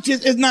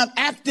conscience is not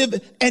active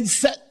and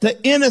set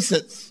to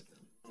innocence,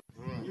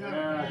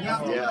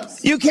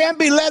 you can't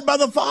be led by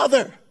the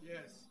Father.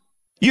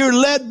 You're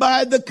led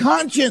by the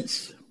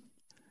conscience.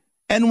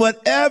 And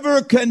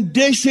whatever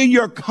condition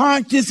your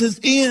conscience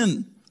is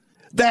in,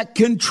 that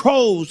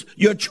controls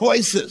your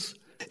choices.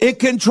 It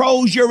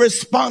controls your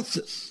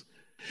responses.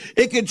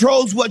 It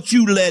controls what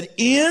you let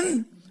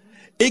in.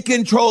 It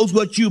controls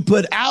what you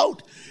put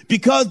out,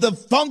 because the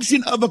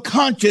function of a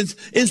conscience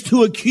is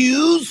to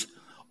accuse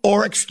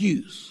or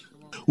excuse.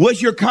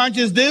 What's your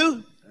conscience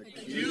do?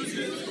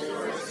 Accuses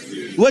or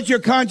excuses. What's your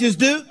conscience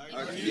do?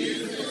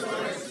 Accuses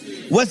or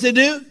excuses. What's it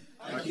do?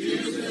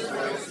 Accuses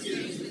or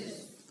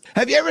excuses.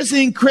 Have you ever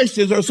seen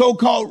Christians or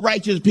so-called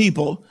righteous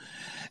people,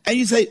 and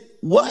you say,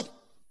 what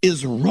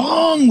is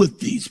wrong with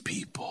these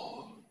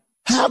people?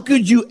 How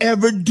could you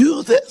ever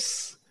do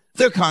this?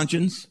 Their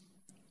conscience.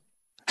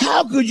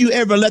 How could you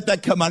ever let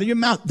that come out of your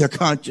mouth? Their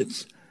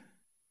conscience.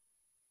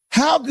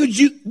 How could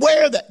you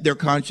wear that? Their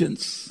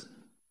conscience.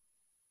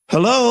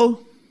 Hello?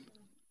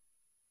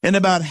 And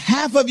about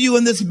half of you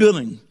in this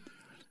building,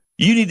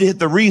 you need to hit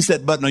the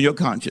reset button on your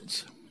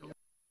conscience.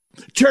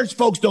 Church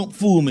folks, don't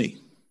fool me.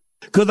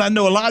 Because I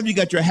know a lot of you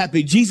got your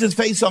happy Jesus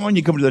face on.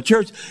 You come to the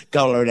church,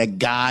 glory to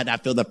God, I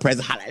feel the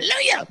presence,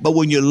 hallelujah. But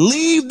when you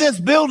leave this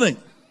building,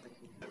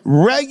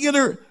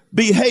 regular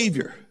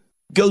behavior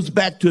goes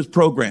back to its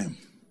program.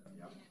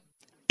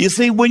 You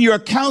see, when you're a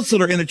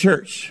counselor in a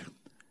church,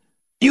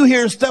 you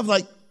hear stuff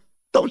like,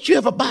 don't you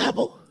have a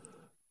Bible?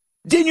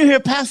 Didn't you hear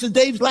Pastor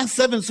Dave's last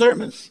 7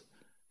 sermons?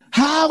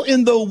 How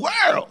in the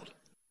world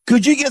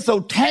could you get so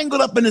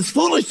tangled up in this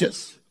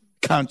foolishness?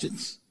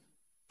 Conscience.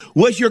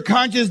 What's your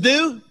conscience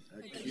do?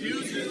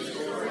 Accuses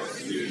or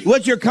excuses.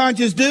 What's your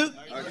conscience do?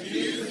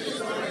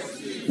 Accuses or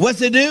excuses.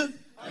 What's it do?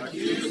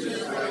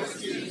 Accuses or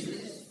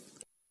excuses.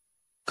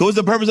 What's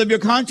the purpose of your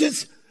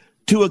conscience?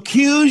 To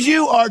accuse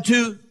you or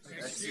to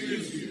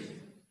excuse you.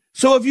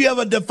 So if you have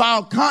a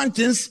defiled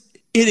conscience,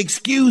 it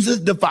excuses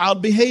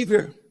defiled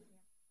behavior.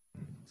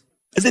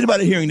 Is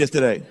anybody hearing this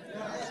today?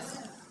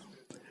 Yes.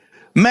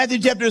 Matthew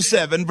chapter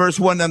 7, verse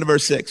 1 down to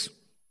verse 6.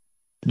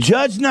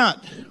 Judge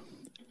not,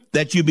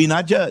 that you be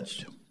not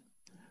judged.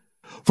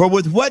 For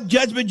with what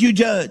judgment you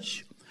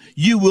judge,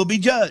 you will be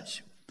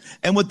judged.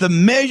 And with the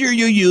measure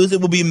you use, it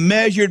will be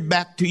measured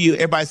back to you.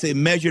 Everybody say,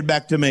 measured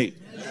back to me.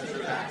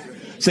 Measured back to me.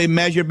 Say,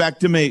 measured back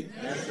to me.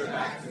 Measured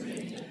back to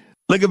me.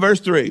 Look at verse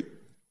 3.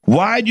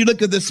 Why do you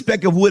look at the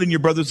speck of wood in your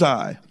brother's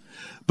eye,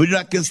 but do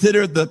not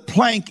consider the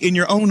plank in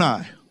your own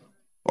eye?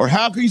 Or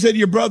how can you say to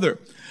your brother,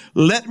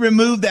 let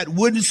remove that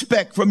wooden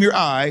speck from your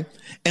eye,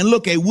 and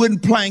look, a wooden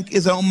plank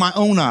is on my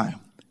own eye?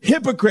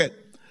 Hypocrite.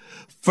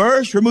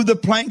 First, remove the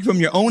plank from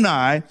your own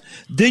eye,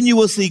 then you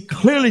will see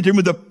clearly to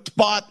remove the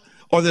spot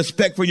or the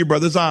speck from your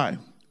brother's eye.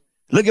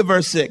 Look at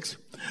verse 6.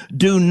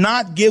 Do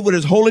not give what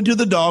is holy to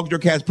the dogs, or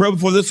cast pearls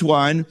before the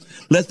swine,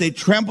 lest they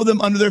trample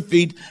them under their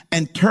feet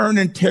and turn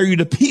and tear you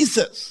to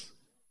pieces.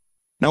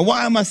 Now,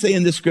 why am I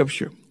saying this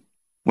scripture?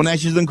 When I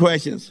ask you some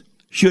questions,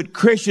 should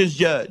Christians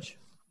judge?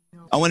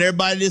 I want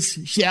everybody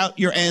to shout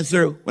your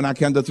answer when I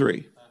count to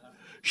 3.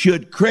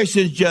 Should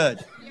Christians judge?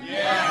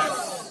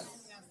 Yes.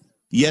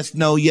 Yes,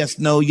 no, yes,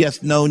 no,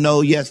 yes, no,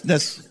 no, yes,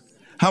 yes.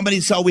 How many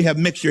saw we have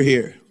mixture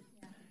here?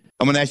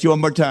 I'm going to ask you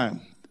one more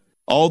time.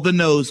 All the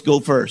no's go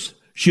first.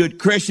 Should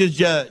Christians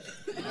judge?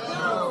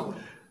 No.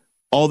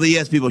 All the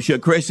yes people.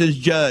 Should Christians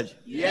judge?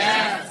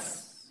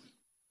 Yes.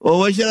 Well,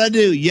 what should I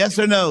do? Yes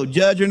or no?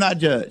 Judge or not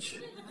judge?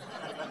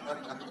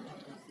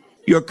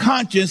 Your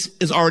conscience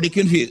is already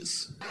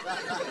confused.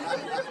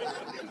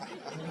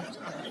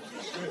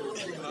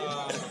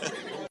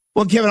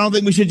 Well, Kevin, I don't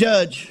think we should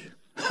judge.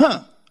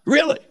 Huh?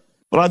 Really?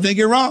 Well, I think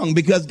you're wrong,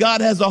 because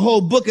God has a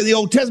whole book in the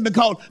Old Testament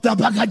called the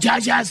Book of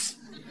Judges.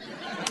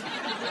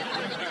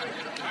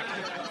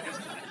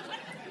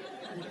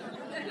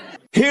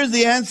 Here's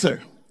the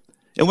answer.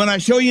 And when I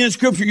show you in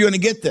scripture, you're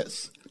going to get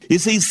this. You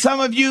see,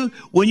 some of you,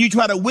 when you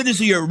try to witness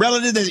to your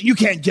relative, that you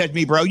can't judge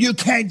me, bro. You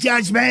can't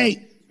judge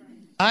me.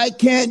 I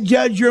can't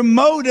judge your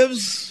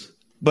motives,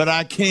 but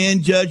I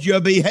can judge your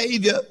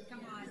behavior.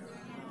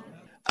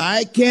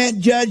 I can't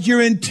judge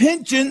your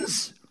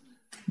intentions,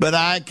 but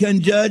I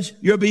can judge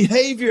your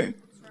behavior.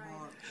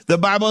 The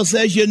Bible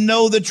says you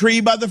know the tree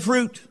by the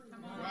fruit.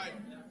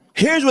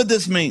 Here's what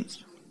this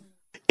means.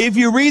 If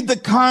you read the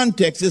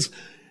context, it's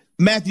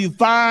Matthew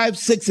 5,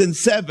 6, and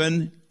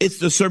 7, it's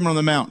the Sermon on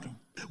the Mount,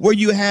 where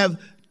you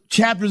have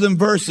chapters and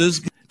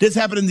verses. This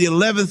happened in the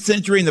 11th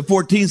century and the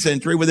 14th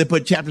century, where they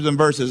put chapters and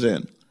verses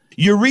in.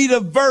 You read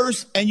a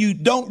verse and you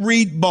don't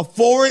read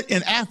before it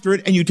and after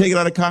it, and you take it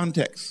out of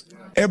context.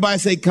 Everybody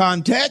say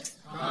context.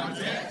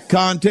 Context.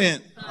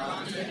 Content.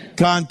 Content.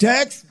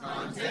 Context.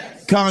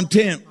 Context.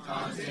 Content.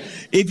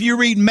 If you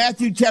read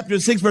Matthew chapter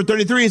 6, verse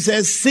 33, it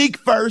says, seek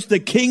first the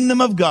kingdom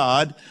of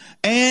God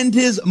and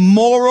his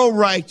moral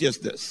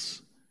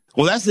righteousness.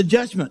 Well, that's the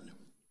judgment.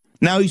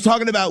 Now he's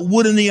talking about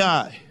wood in the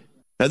eye.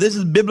 Now this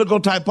is biblical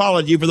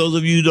typology for those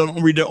of you who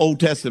don't read the Old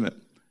Testament.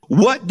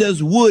 What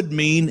does wood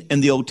mean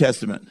in the Old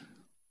Testament?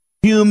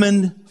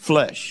 Human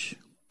flesh.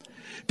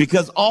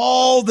 Because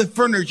all the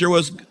furniture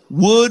was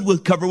wood was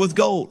covered with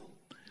gold.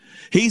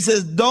 He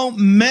says, don't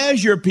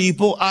measure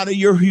people out of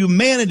your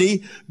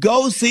humanity.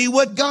 Go see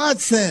what God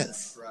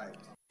says. Right.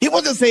 He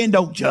wasn't saying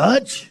don't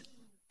judge.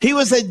 He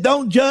was saying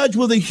don't judge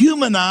with a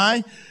human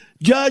eye,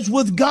 judge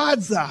with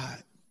God's eye.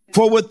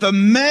 For with the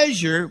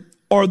measure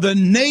or the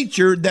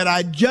nature that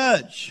I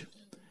judge,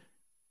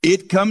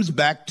 it comes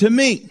back to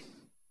me.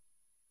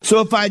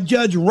 So if I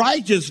judge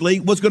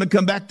righteously, what's going to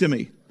come back to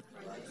me?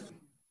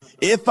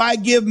 If I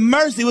give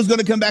mercy, what's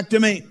going to come back to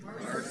me?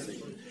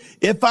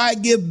 If I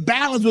give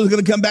balance, what's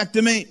going to come back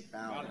to me?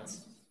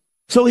 Balance.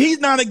 So he's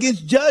not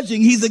against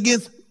judging. He's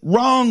against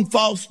wrong,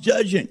 false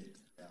judging.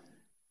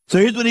 So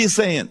here's what he's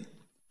saying.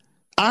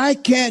 I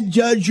can't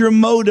judge your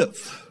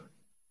motive.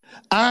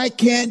 I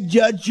can't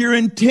judge your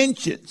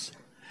intentions.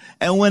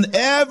 And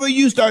whenever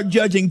you start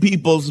judging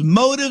people's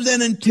motives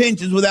and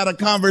intentions without a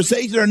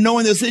conversation or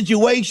knowing the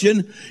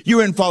situation,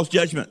 you're in false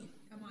judgment.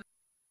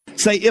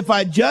 Say, if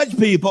I judge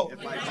people,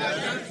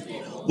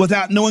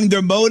 without knowing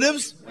their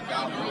motives,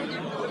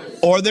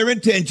 or their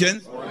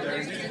intentions,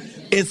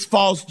 it's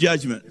false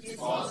judgment.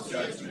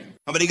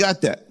 How many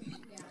got that?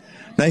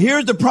 Now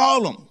here's the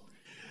problem.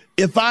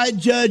 If I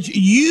judge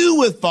you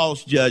with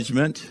false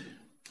judgment,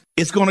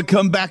 it's going to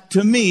come back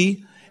to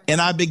me,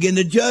 and I begin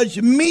to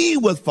judge me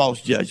with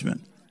false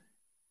judgment.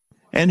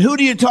 And who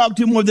do you talk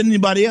to more than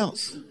anybody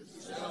else?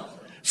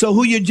 So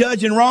who you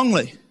judging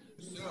wrongly?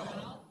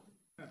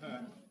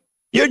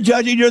 You're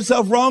judging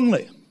yourself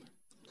wrongly.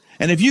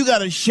 And if you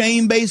got a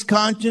shame-based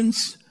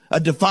conscience, a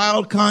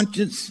defiled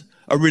conscience,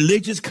 a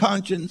religious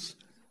conscience,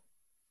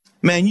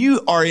 man,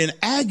 you are in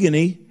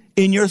agony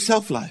in your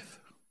self-life.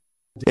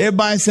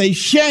 Everybody say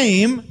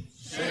shame,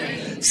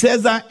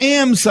 says I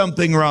am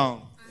something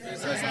wrong.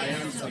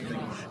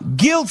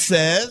 Guilt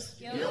says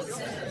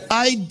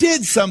I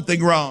did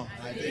something wrong.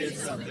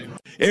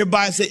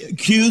 Everybody say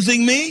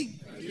accusing me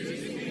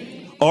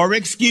or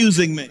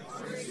excusing me.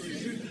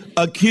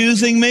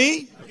 Accusing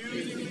me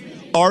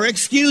or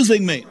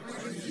excusing me.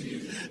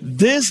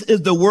 This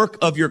is the work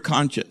of your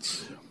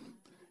conscience.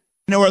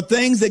 There are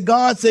things that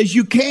God says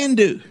you can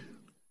do,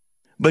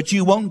 but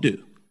you won't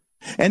do.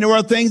 And there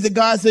are things that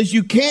God says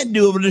you can't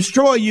do, it will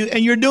destroy you,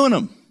 and you're doing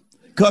them.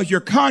 Because your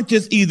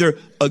conscience either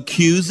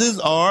accuses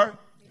or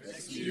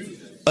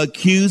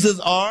accuses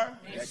or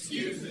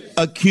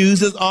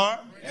accuses or.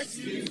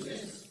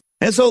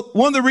 And so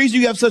one of the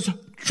reasons you have such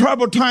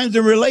troubled times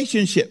in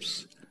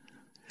relationships,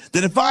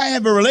 that if I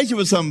have a relationship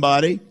with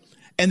somebody,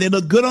 and they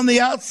look good on the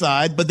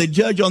outside, but they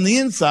judge on the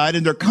inside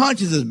and their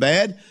conscience is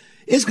bad,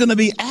 it's going to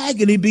be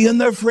agony being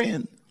their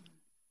friend.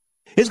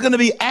 It's going to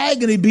be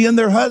agony being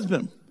their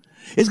husband.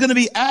 It's going to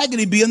be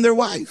agony being their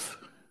wife.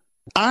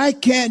 I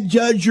can't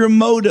judge your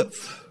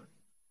motive.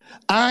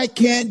 I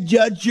can't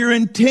judge your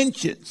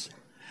intentions.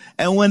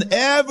 And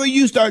whenever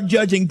you start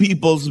judging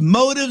people's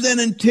motives and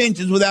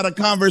intentions without a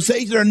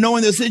conversation or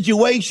knowing the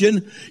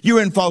situation,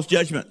 you're in false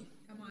judgment.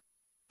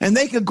 And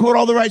they can quote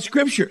all the right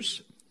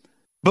scriptures.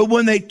 But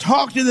when they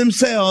talk to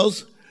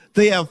themselves,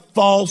 they have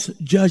false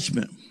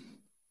judgment.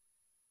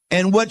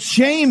 And what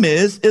shame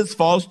is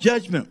false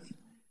judgment.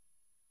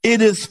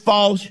 It is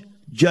false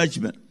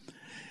judgment.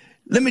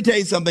 Let me tell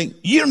you something.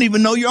 You don't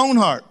even know your own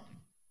heart.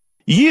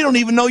 You don't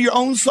even know your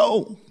own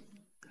soul.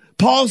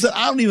 Paul said,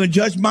 I don't even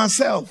judge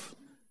myself.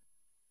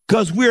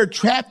 Because we're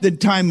trapped in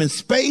time and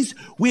space.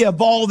 We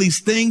have all these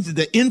things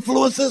that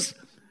influence us.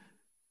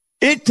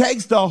 It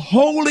takes the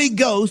Holy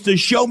Ghost to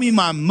show me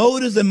my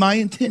motives and my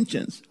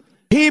intentions.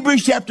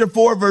 Hebrews chapter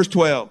 4, verse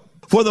 12.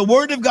 For the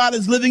word of God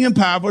is living and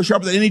powerful,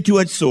 sharper than any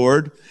two-edged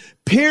sword,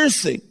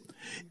 piercing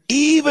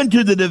even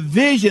to the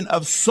division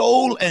of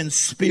soul and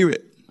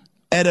spirit,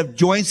 and of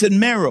joints and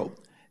marrow,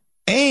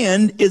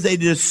 and is a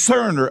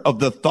discerner of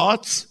the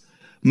thoughts,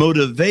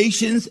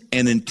 motivations,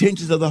 and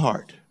intentions of the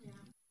heart.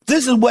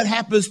 This is what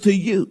happens to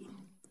you.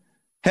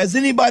 Has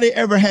anybody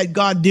ever had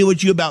God deal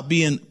with you about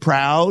being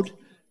proud,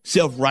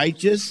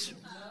 self-righteous,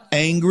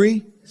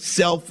 angry,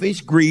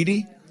 selfish,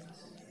 greedy?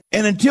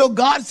 And until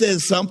God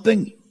says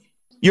something,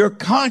 your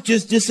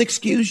conscience just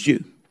excused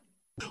you.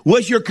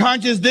 What's your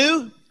conscience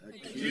do?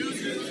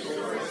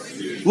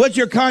 What's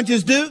your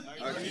conscience do?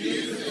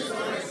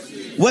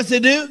 What's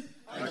it do?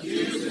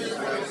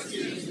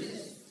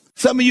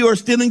 Some of you are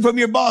stealing from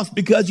your boss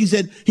because you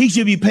said he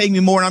should be paying me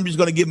more and I'm just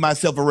going to give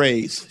myself a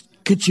raise.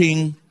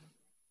 Ka-ching.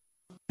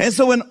 And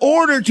so in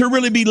order to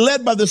really be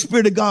led by the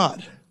Spirit of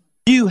God,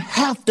 you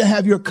have to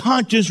have your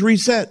conscience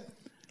reset.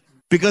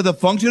 Because the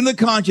function of the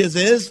conscience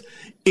is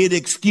it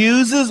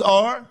excuses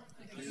or.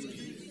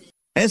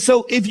 And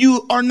so if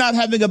you are not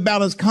having a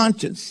balanced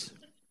conscience,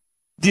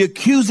 the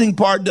accusing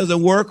part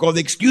doesn't work or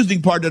the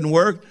excusing part doesn't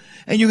work,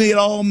 and you can get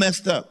all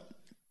messed up.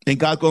 And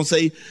God's going to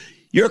say,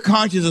 your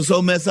conscience is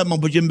so messed up, I'm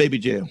going to put you in baby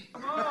jail.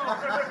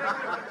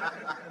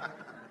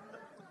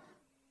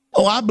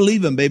 Oh, I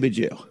believe in baby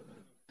jail.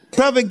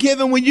 Prophet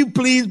Kevin, will you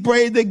please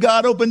pray that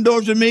God open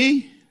doors for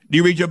me? Do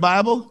you read your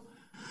Bible?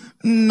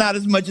 Not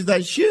as much as I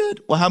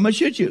should. Well, how much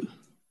should you?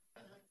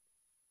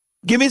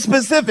 Give me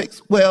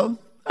specifics. Well,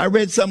 I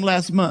read some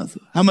last month.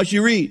 How much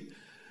you read?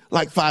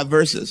 Like 5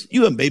 verses.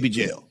 You in baby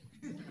jail.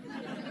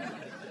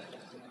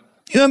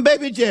 You're in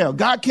baby jail.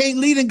 God can't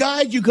lead and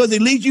guide you because he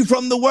leads you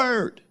from the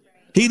word.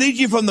 He leads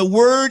you from the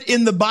word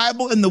in the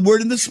Bible and the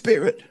word in the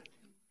Spirit.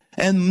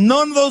 And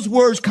none of those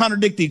words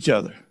contradict each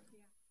other.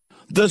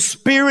 The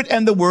Spirit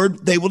and the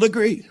word, they will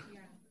agree.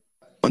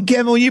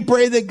 Kevin, will you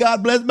pray that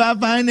God bless my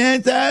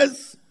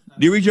finances?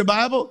 Do you read your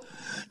Bible?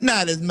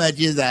 Not as much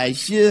as I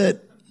should.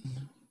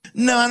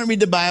 No, I don't read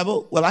the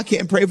Bible. Well, I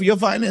can't pray for your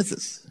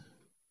finances.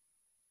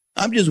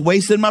 I'm just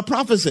wasting my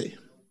prophecy.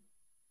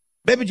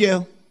 Baby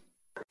jail.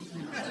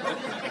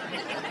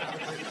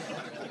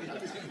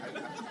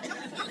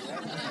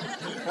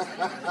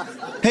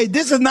 Hey,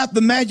 this is not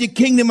the Magic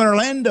Kingdom in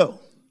Orlando.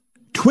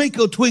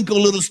 Twinkle, twinkle,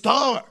 little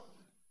star.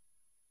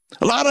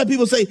 A lot of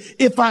people say,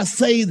 if I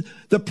say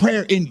the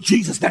prayer in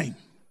Jesus' name.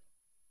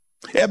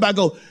 Everybody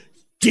go,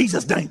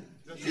 Jesus' name.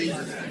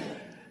 Jesus' name.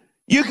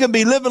 You can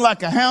be living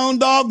like a hound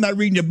dog, not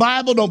reading your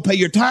Bible, don't pay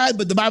your tithe,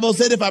 but the Bible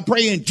said, if I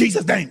pray in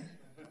Jesus' name.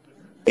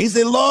 He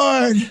said,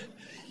 Lord,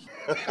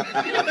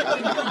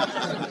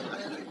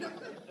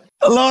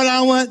 Lord,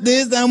 I want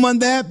this, I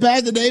want that.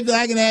 Pastor Dave said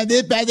I can have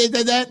this, Pastor Dave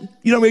said that.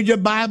 You don't read your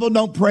Bible,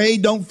 don't pray,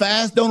 don't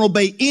fast, don't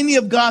obey any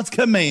of God's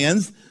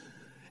commands.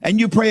 And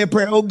you pray a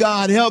prayer, oh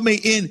God, help me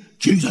in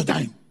Jesus'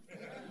 name.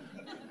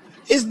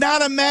 It's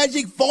not a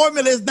magic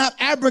formula. It's not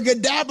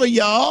abracadabra,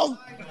 y'all.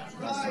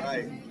 That's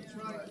right.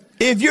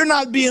 If you're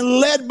not being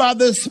led by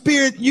the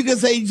Spirit, you can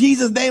say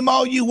Jesus' name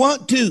all you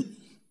want to.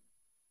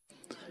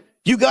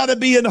 You got to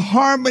be in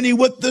harmony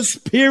with the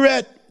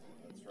Spirit.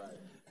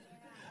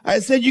 I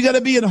said you got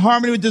to be in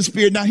harmony with the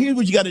Spirit. Now, here's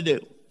what you got to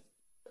do.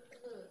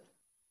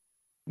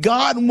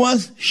 God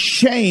wants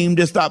shame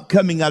to stop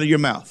coming out of your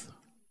mouth.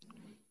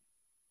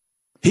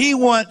 He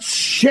wants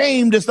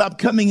shame to stop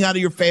coming out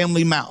of your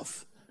family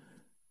mouth.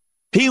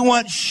 He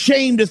wants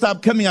shame to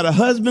stop coming out of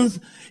husbands.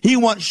 He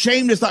wants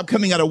shame to stop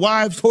coming out of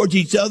wives towards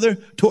each other,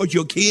 towards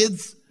your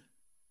kids.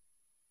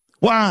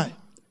 Why?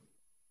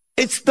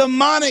 It's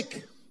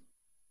demonic.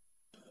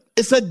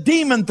 It's a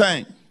demon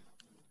thing.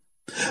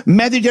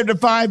 Matthew chapter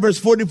 5, verse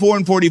 44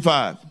 and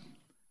 45.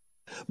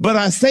 But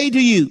I say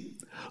to you,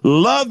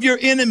 love your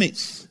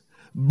enemies.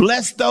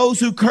 Bless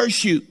those who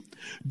curse you.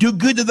 Do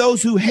good to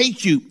those who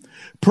hate you.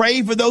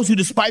 Pray for those who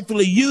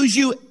despitefully use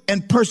you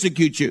and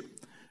persecute you.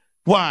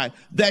 Why?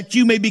 That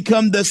you may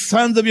become the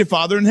sons of your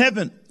Father in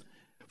heaven.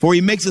 For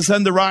he makes the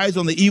sun to rise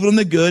on the evil and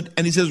the good,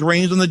 and he says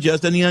rains on the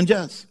just and the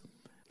unjust.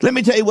 Let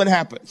me tell you what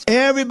happens.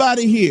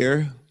 Everybody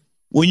here,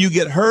 when you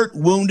get hurt,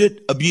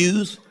 wounded,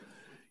 abused,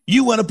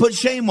 you want to put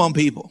shame on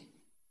people.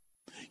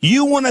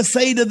 You want to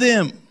say to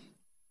them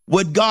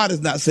what God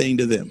is not saying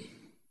to them.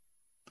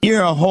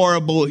 You're a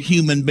horrible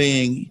human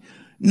being.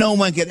 No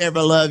one could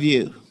ever love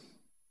you.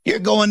 You're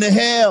going to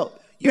hell.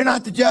 You're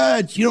not the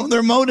judge. You don't know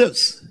their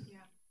motives.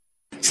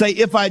 Yeah. Say,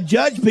 if I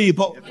judge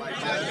people,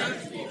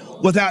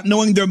 without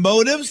knowing their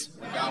motives,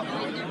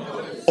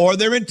 or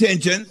their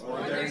intentions,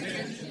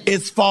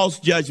 it's false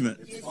judgment.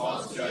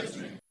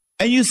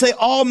 And you say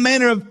all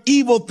manner of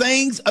evil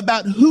things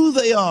about who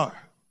they are,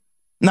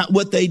 not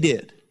what they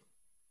did.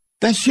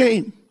 That's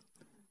shame.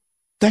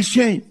 That's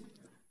shame.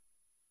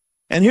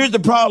 And here's the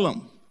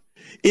problem.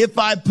 If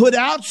I put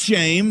out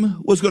shame,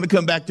 what's going to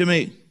come back to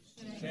me?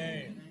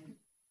 Shame.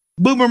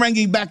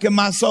 Boomeranging back in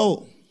my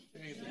soul.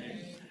 Shame.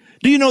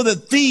 Do you know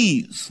that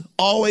thieves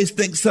always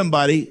think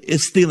somebody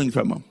is stealing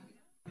from them?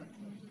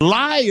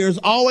 Liars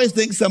always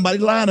think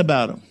somebody's lying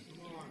about them.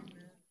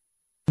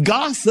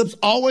 Gossips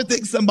always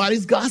think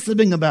somebody's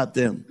gossiping about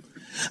them.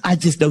 I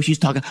just know she's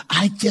talking.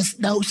 I just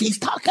know she's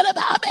talking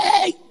about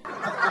me.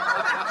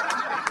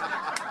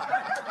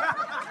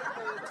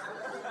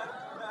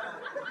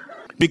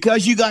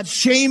 Because you got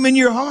shame in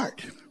your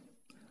heart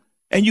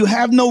and you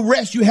have no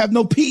rest, you have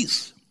no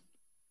peace.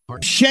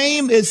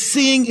 Shame is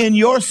seeing in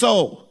your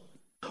soul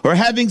or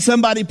having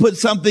somebody put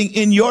something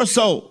in your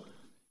soul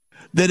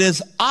that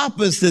is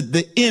opposite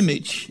the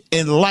image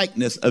and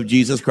likeness of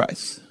Jesus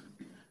Christ.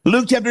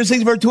 Luke chapter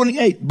 6, verse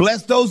 28.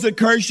 Bless those that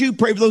curse you.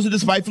 Pray for those who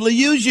despitefully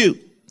use you.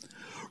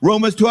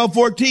 Romans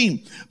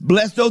 12:14.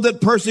 Bless those that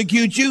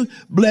persecute you.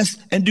 Bless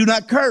and do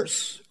not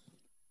curse.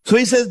 So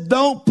he says,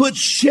 don't put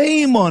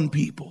shame on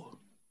people.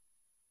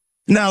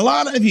 Now, a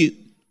lot of you,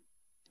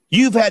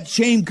 you've had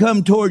shame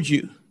come towards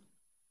you.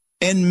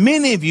 And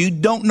many of you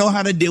don't know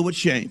how to deal with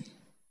shame.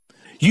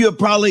 You have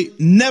probably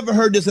never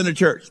heard this in a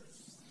church.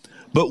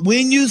 But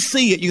when you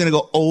see it, you're going to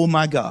go, oh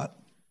my God.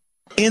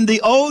 In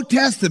the Old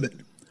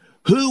Testament,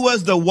 who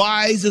was the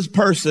wisest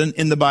person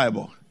in the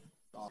Bible?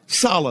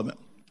 Solomon.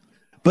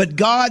 But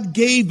God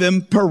gave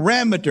him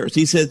parameters.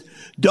 He said,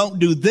 don't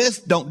do this,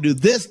 don't do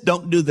this,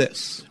 don't do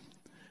this.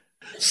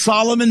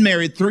 Solomon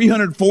married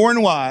 300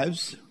 foreign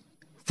wives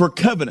for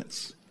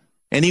covenants.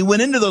 And he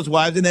went into those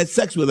wives and had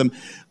sex with them.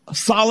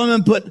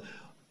 Solomon put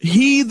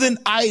heathen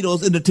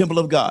idols in the temple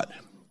of God.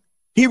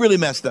 He really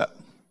messed up.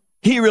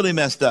 He really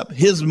messed up.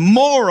 His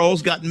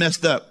morals got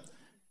messed up,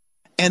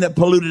 and it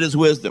polluted his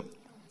wisdom.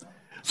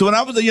 So when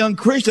I was a young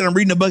Christian, I'm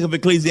reading the book of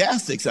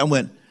Ecclesiastes. I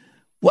went,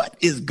 what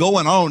is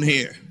going on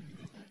here?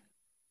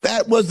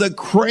 That was the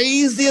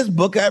craziest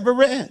book I ever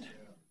read.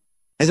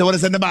 I said, well,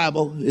 it's in the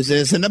Bible. It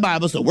says it's in the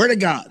Bible, so word of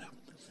God.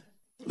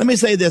 Let me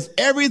say this.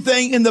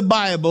 Everything in the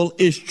Bible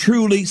is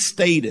truly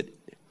stated,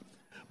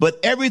 but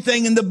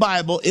everything in the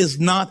Bible is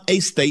not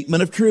a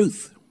statement of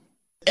truth.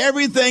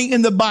 Everything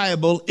in the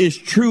Bible is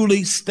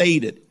truly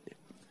stated,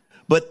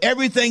 but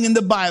everything in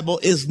the Bible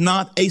is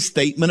not a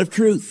statement of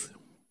truth.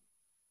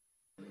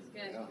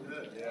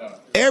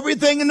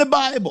 Everything in the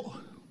Bible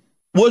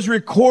was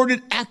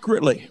recorded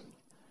accurately,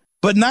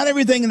 but not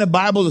everything in the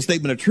Bible is a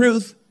statement of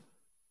truth.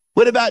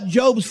 What about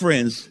Job's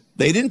friends?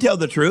 They didn't tell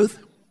the truth.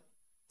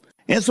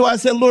 And so I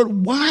said,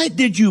 Lord, why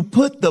did you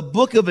put the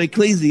book of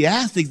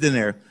Ecclesiastes in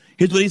there?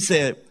 Here's what he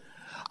said.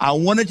 I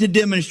wanted to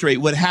demonstrate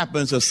what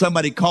happens to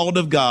somebody called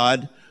of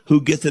God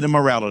who gets into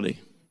morality.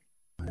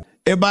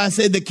 Everybody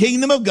say the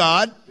kingdom of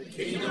God,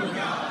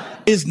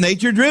 is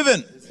nature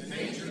driven.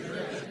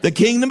 The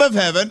kingdom of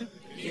heaven,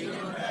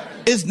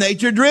 is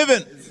nature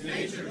driven.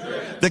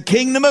 The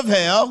kingdom of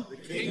hell,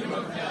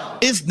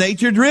 is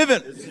nature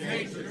driven.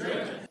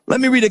 Let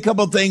me read a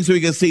couple of things so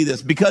we can see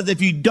this. Because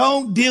if you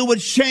don't deal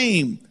with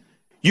shame,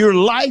 your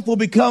life will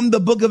become the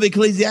book of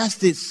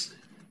Ecclesiastes.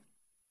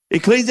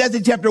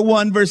 Ecclesiastes chapter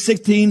 1, verse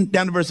 16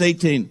 down to verse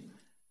 18.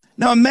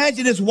 Now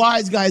imagine this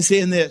wise guy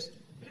saying this.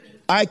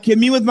 I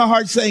commune with my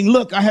heart saying,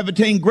 look, I have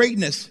attained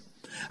greatness.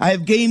 I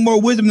have gained more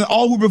wisdom than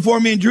all who were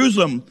before me in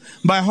Jerusalem.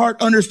 My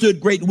heart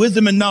understood great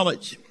wisdom and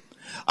knowledge.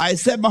 I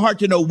set my heart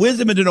to know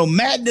wisdom and to know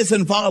madness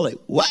and folly.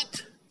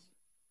 What?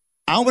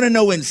 I want to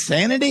know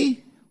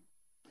insanity?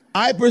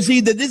 I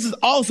perceive that this is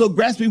also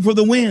grasping for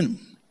the wind.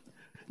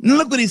 Now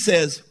look what he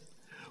says.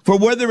 For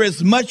where there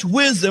is much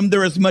wisdom,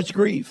 there is much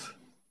grief.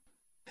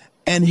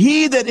 And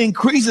he that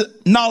increases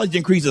knowledge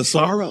increases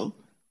sorrow.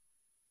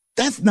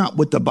 That's not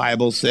what the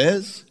Bible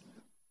says.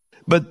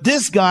 But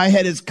this guy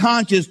had his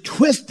conscience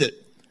twisted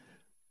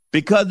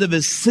because of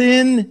his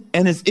sin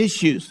and his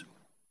issues.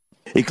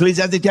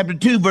 Ecclesiastes chapter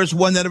 2, verse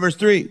 1 down to verse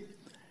 3.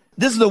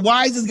 This is the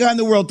wisest guy in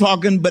the world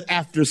talking, but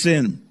after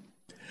sin.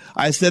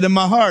 I said in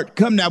my heart,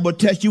 come now, we'll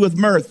test you with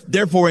mirth.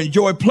 Therefore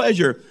enjoy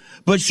pleasure.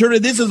 But surely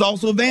this is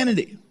also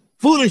vanity,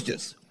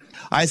 foolishness.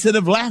 I said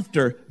of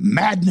laughter,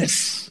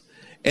 madness.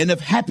 And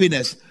of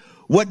happiness,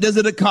 what does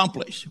it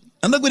accomplish?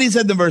 And look what he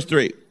said in verse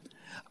 3.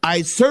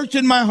 I search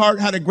in my heart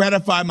how to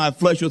gratify my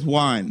flesh with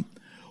wine,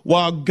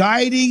 while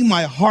guiding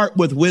my heart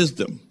with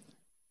wisdom.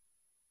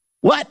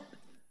 What?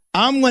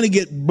 I'm going to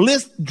get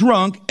bliss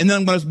drunk, and then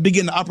I'm going to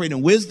begin to operate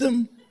in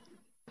wisdom?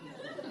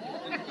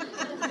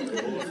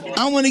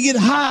 I want to get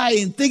high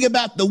and think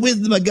about the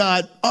wisdom of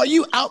God. Are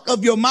you out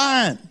of your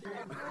mind?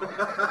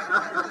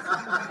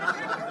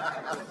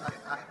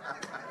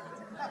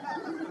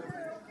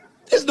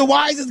 This is the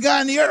wisest guy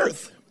on the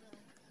earth.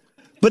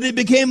 But he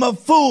became a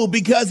fool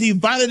because he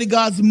violated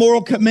God's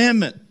moral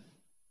commandment.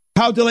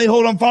 How to lay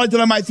hold on folly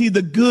till I might see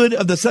the good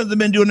of the sons of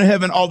men doing in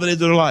heaven all the days of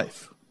their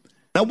life.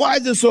 Now, why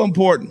is this so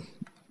important?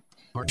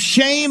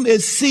 Shame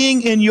is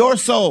seeing in your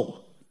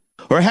soul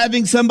or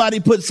having somebody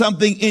put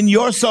something in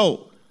your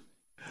soul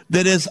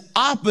that is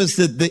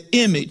opposite the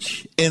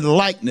image and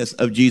likeness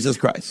of Jesus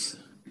Christ.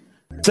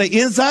 Say,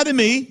 inside of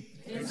me,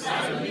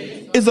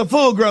 is a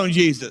full-grown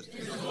Jesus.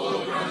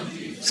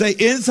 Say,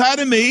 inside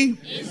of me,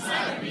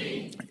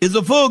 is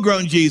a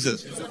full-grown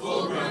Jesus.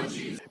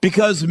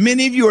 Because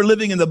many of you are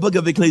living in the book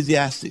of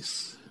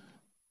Ecclesiastes.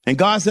 And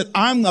God said,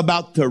 I'm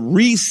about to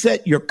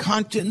reset your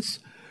conscience,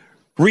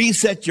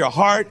 reset your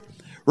heart,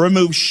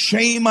 remove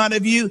shame out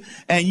of you,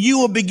 and you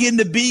will begin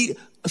to be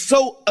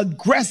so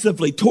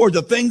aggressively towards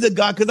the things of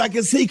God, because I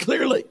can see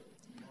clearly.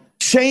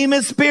 Shame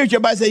is spiritual.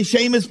 Everybody say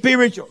shame is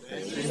spiritual.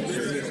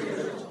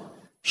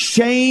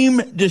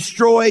 Shame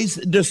destroys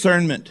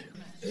discernment.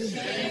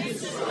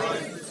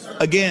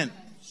 Again.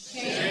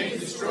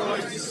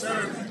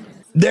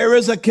 There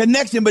is a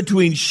connection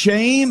between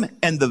shame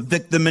and the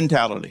victim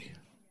mentality.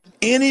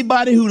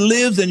 Anybody who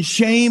lives in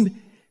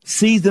shame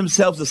sees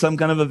themselves as some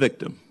kind of a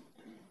victim.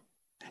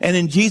 And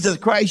in Jesus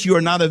Christ, you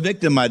are not a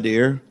victim, my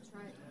dear.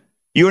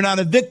 You are not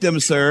a victim,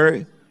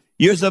 sir.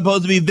 You're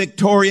supposed to be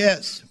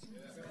victorious.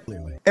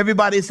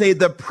 Everybody say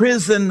the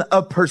prison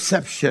of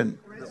perception.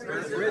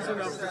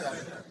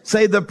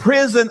 Say the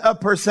prison of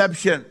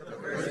perception.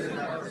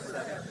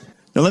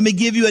 Now let me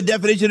give you a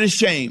definition of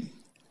shame.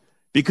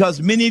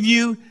 Because many of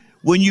you,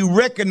 when you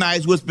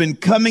recognize what's been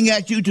coming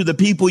at you to the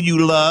people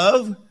you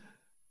love,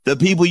 the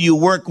people you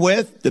work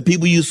with, the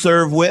people you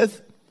serve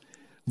with,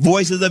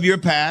 voices of your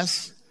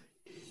past.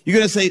 You're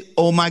going to say,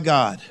 oh my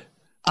God,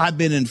 I've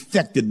been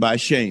infected by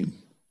shame.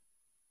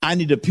 I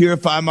need to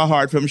purify my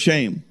heart from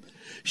shame.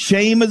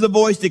 Shame is a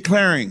voice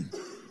declaring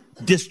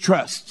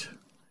distrust,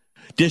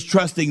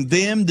 distrusting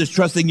them,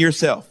 distrusting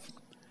yourself.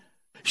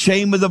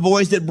 Shame is a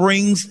voice that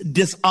brings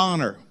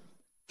dishonor.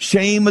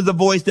 Shame is a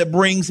voice that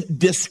brings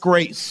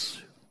disgrace.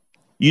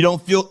 You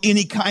don't feel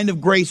any kind of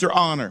grace or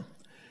honor.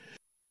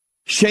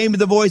 Shame is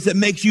the voice that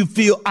makes you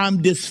feel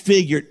I'm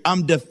disfigured,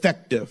 I'm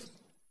defective.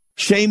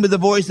 Shame is the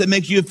voice that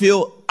makes you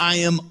feel I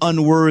am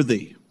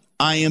unworthy,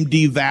 I am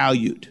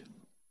devalued.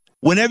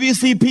 Whenever you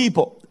see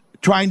people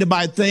trying to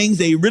buy things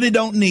they really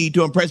don't need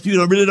to impress people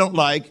they really don't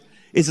like,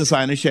 it's a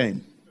sign of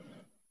shame.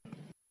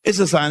 It's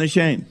a sign of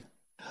shame.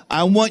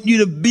 I want you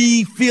to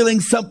be feeling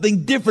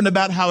something different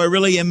about how I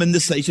really am in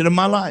this station of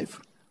my life.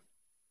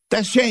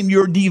 That's shame.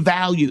 You're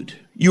devalued.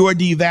 You are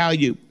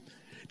devalued.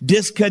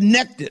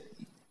 Disconnected.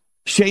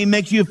 Shame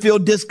makes you feel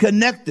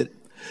disconnected.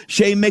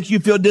 Shame makes you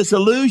feel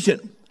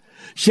disillusioned.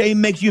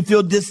 Shame makes you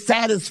feel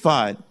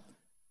dissatisfied.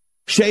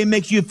 Shame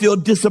makes you feel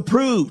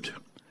disapproved.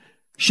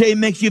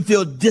 Shame makes you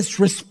feel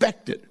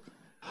disrespected.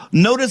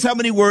 Notice how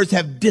many words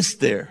have dis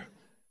there.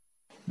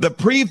 The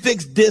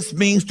prefix dis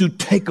means to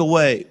take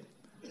away.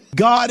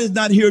 God is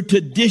not here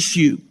to dish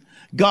you.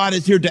 God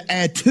is here to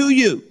add to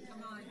you.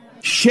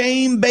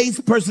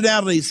 Shame-based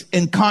personalities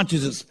and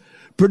consciousness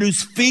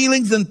produce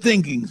feelings and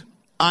thinkings.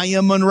 I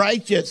am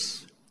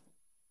unrighteous.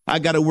 I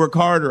got to work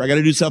harder. I got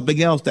to do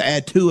something else to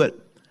add to it.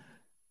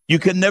 You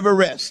can never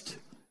rest.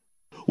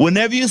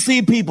 Whenever you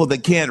see people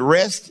that can't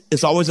rest,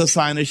 it's always a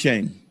sign of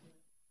shame.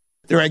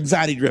 They're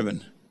anxiety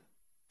driven.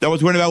 They're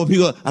always worried about what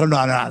people, I don't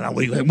know.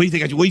 What do you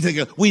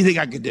think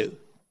I could do?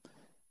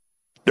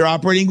 They're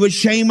operating with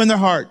shame in their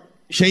heart,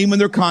 shame in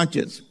their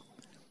conscience.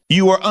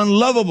 You are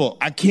unlovable.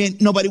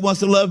 Nobody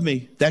wants to love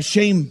me. That's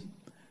shame.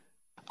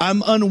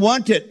 I'm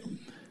unwanted.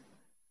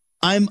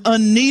 I'm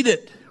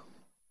unneeded.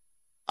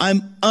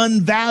 I'm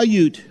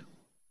unvalued.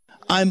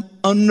 I'm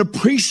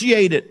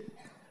unappreciated.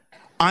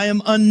 I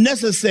am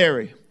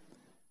unnecessary.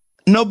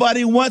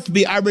 Nobody wants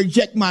me. I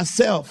reject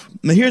myself.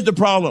 Now here's the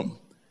problem.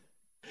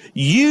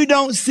 You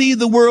don't see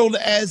the world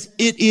as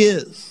it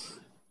is.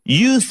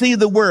 You see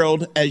the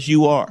world as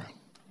you are.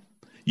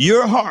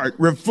 Your heart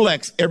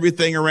reflects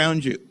everything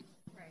around you.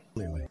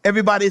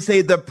 Everybody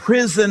say the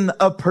prison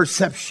of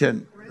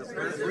perception.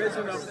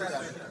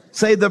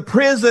 Say the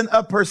prison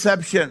of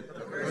perception.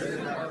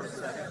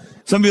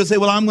 Some people say,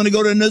 well, I'm going to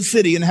go to another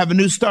city and have a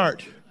new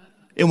start.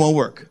 It won't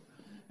work.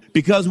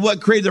 Because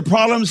what creates the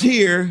problems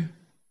here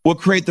will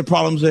create the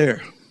problems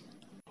there.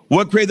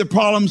 What creates the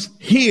problems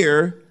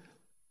here,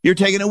 you're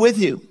taking it with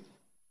you.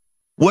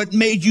 What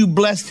made you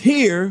blessed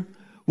here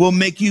will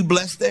make you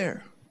blessed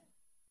there.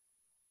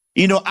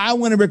 You know, I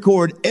want to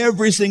record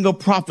every single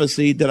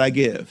prophecy that I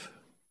give.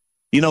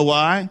 You know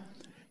why?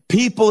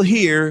 People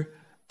hear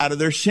out of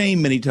their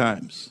shame many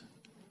times.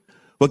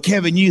 Well,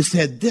 Kevin, you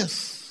said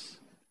this.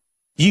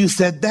 You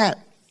said that.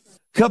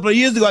 A couple of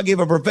years ago, I gave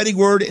a prophetic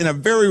word in a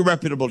very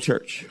reputable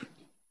church.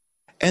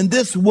 And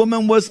this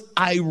woman was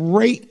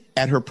irate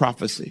at her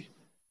prophecy.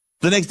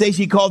 The next day,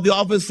 she called the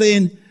office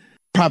saying,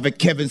 Prophet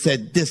Kevin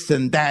said this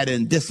and that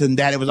and this and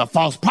that. It was a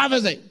false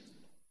prophecy.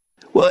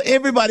 Well,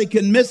 everybody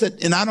can miss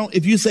it. And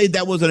if you say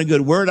that wasn't a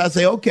good word, I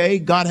say, okay,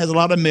 God has a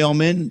lot of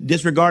mailmen.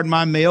 Disregard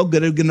my mail,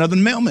 get another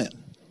mailman.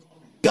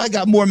 God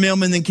got more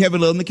mailmen than Kevin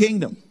Little in the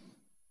kingdom.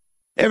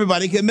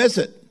 Everybody can miss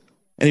it.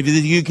 And if you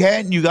think you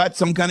can, you got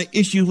some kind of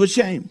issues with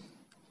shame.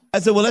 I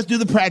said, well, let's do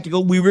the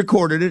practical. We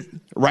recorded it,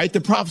 write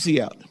the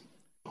prophecy out.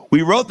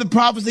 We wrote the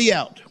prophecy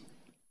out,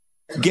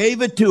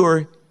 gave it to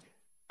her.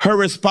 Her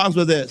response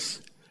was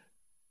this: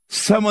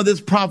 some of this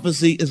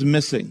prophecy is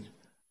missing.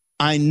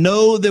 I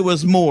know there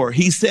was more.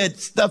 He said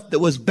stuff that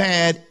was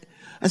bad.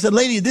 I said,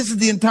 lady, this is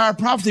the entire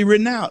prophecy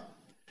written out.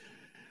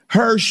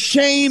 Her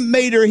shame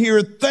made her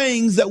hear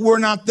things that were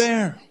not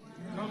there.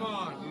 Come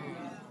on.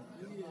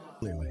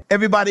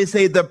 Everybody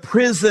say the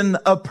prison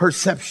of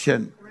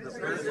perception.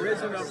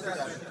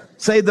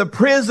 Say the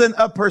prison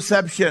of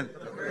perception.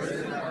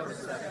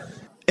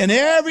 And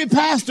every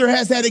pastor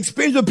has that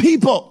experience with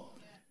people.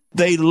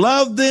 They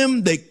love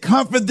them, they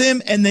comfort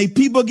them, and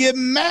people get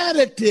mad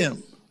at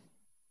them.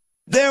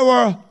 There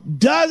were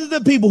dozens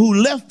of people who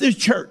left this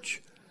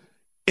church,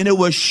 and it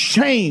was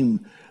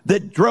shame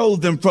that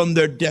drove them from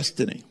their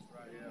destiny.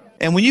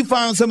 And when you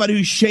find somebody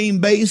who's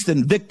shame-based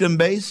and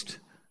victim-based,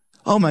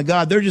 oh my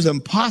God, they're just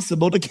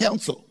impossible to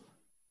counsel.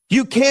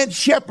 You can't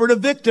shepherd a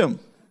victim.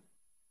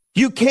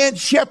 You can't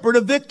shepherd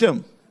a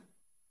victim.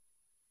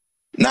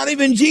 Not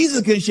even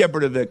Jesus can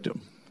shepherd a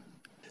victim.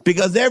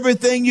 Because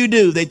everything you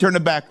do, they turn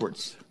it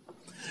backwards.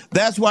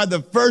 That's why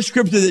the first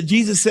scripture that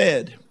Jesus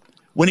said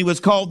when he was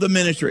called to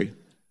ministry,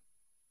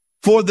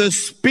 for the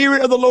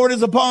Spirit of the Lord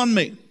is upon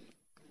me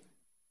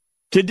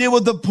to deal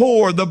with the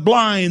poor, the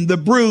blind, the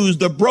bruised,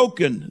 the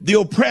broken, the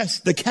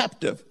oppressed, the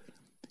captive.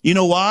 You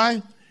know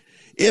why?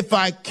 If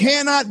I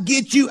cannot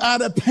get you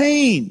out of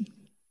pain,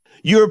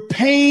 your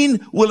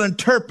pain will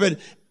interpret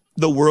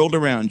the world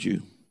around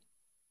you.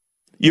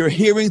 You're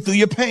hearing through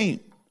your pain.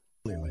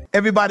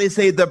 Everybody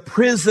say the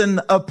prison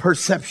of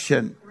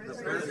perception.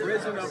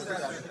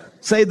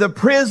 Say the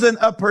prison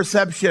of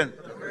perception.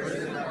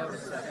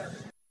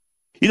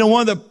 You know,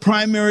 one of the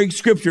primary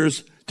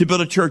scriptures to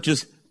build a church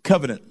is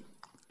covenant.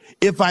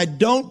 If I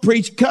don't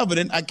preach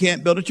covenant, I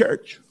can't build a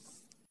church.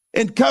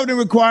 And covenant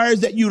requires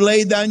that you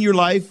lay down your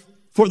life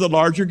for the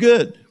larger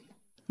good.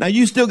 Now,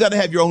 you still got to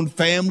have your own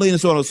family and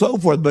so on and so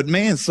forth. But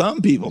man,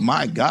 some people,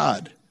 my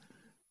God,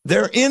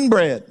 they're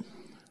inbred.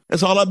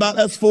 It's all about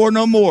us four,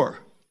 no more.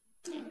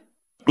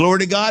 Glory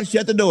to God,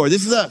 shut the door.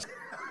 This is us.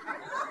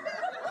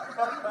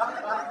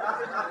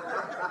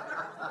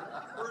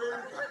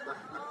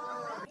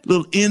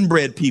 Little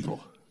inbred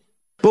people.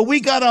 But we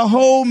got a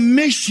whole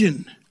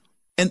mission.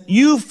 And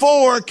you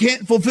four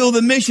can't fulfill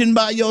the mission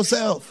by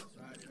yourself.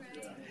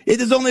 If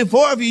there's only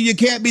four of you, you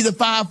can't be the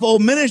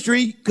fivefold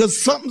ministry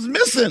because something's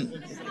missing.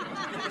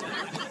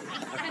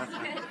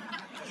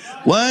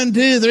 1,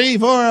 2, 3,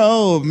 4.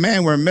 Oh,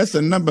 man, we're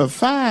missing number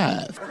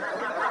 5.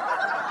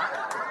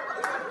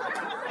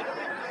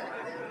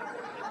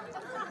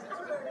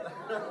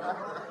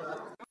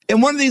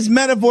 And one of these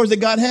metaphors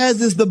that God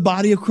has is the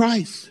body of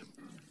Christ,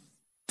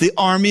 the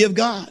army of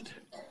God.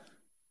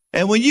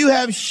 And when you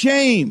have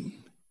shame,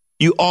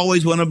 you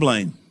always want to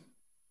blame.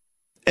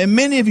 And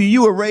many of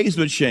you were raised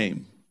with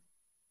shame.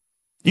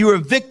 You were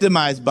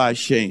victimized by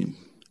shame.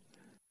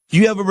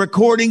 You have a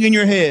recording in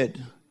your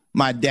head.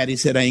 My daddy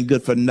said I ain't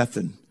good for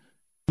nothing.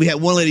 We had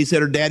one lady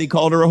said her daddy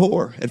called her a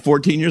whore at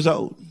 14 years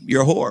old.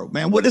 You're a whore.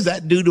 Man, what does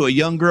that do to a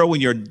young girl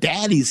when your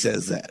daddy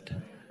says that?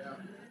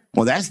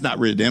 Well, that's not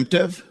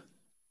redemptive.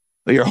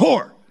 But you're a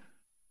whore.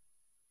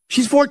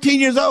 She's 14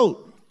 years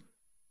old.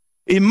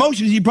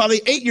 Emotions, you're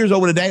probably 8 years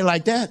old with a daddy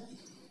like that.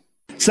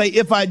 Say,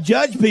 if I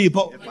judge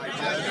people,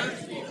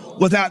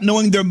 without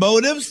knowing their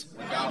motives,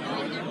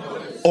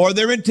 or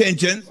their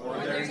intentions,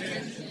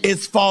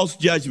 it's false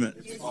judgment.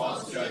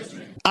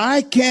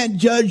 I can't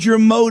judge your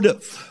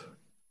motive.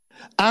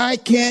 I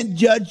can't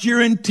judge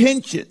your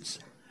intentions.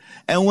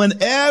 And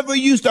whenever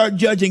you start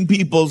judging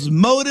people's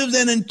motives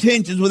and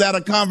intentions without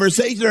a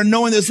conversation or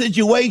knowing the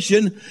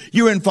situation,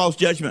 you're in false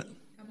judgment.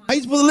 How are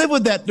you supposed to live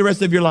with that the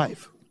rest of your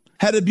life?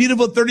 Had a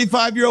beautiful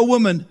 35-year-old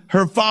woman.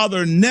 Her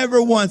father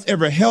never once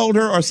ever held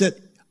her or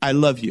said, I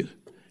love you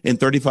in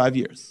 35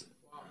 years.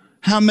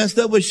 How messed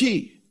up was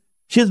she?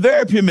 She was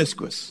very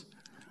promiscuous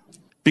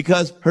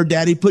because her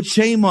daddy put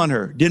shame on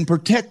her, didn't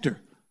protect her.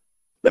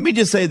 Let me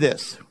just say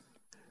this.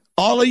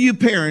 All of you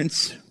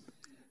parents,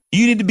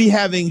 you need to be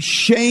having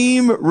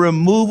shame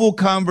removal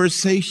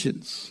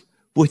conversations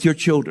with your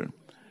children.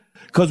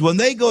 Because when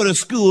they go to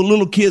school,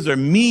 little kids are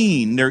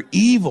mean, they're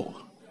evil.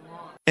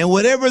 And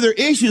whatever their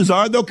issues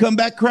are, they'll come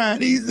back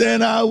crying. He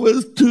said I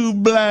was too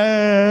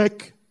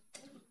black.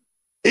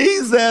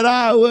 He said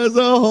I was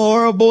a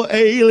horrible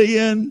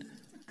alien.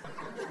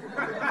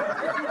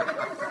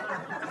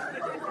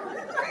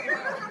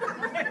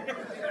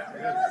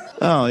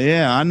 Oh,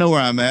 yeah, I know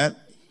where I'm at.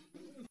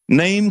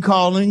 Name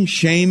calling,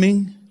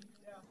 shaming.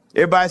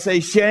 Everybody say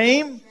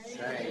shame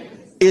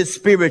is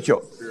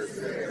spiritual.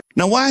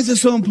 Now, why is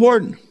this so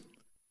important?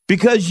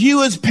 Because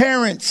you as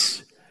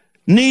parents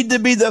need to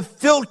be the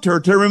filter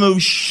to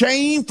remove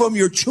shame from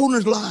your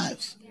children's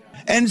lives.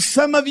 And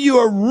some of you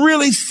are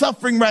really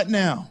suffering right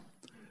now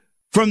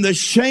from the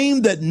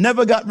shame that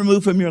never got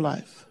removed from your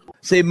life.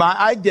 Say, my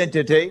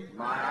identity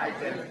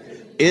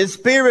is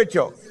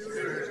spiritual.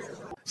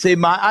 Say,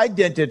 my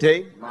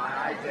identity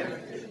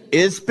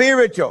is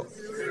spiritual.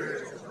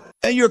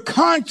 And your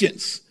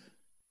conscience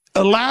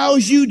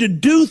allows you to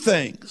do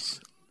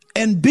things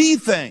and be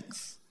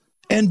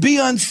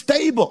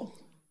unstable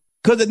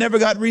because it never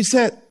got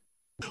reset.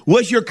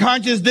 What's your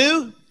conscience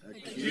do?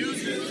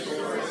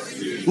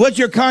 What's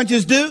your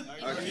conscience do?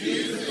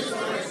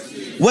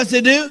 What's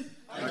it do?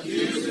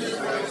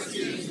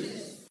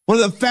 One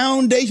of the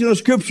foundational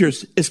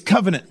scriptures is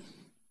covenant.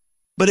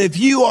 But if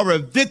you are a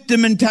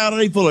victim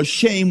mentality full of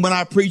shame, when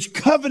I preach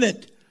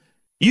covenant,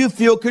 you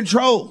feel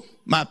control.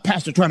 My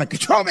pastor trying to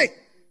control me.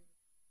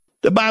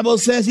 The Bible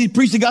says he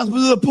preached the gospel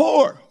to the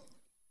poor,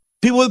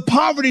 people with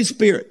poverty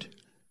spirit.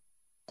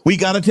 We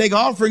got to take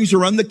offerings to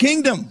run the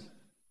kingdom.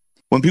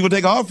 When people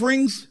take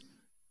offerings,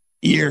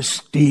 you're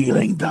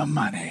stealing the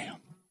money.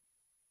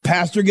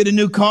 Pastor get a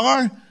new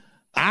car,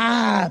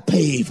 I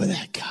pay for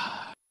that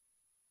car.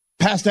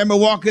 Pastor ever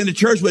walk into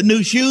church with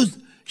new shoes,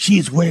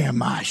 she's wearing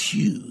my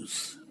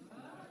shoes.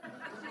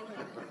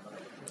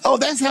 Oh,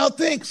 that's how it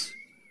thinks.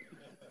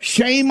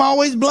 Shame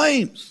always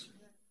blames.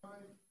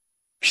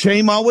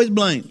 Shame always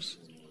blames.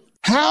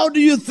 How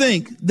do you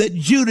think that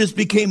Judas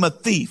became a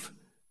thief?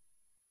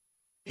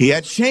 He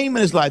had shame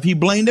in his life. He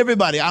blamed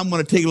everybody. I'm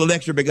going to take a little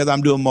extra because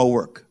I'm doing more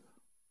work.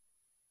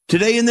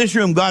 Today in this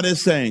room, God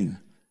is saying,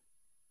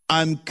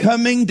 I'm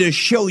coming to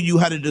show you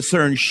how to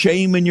discern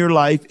shame in your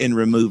life and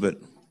remove it.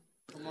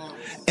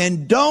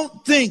 And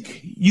don't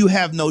think you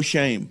have no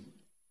shame.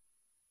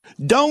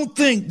 Don't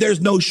think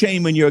there's no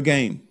shame in your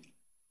game.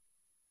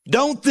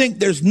 Don't think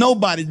there's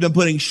nobody's been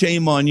putting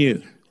shame on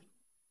you.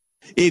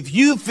 If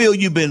you feel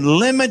you've been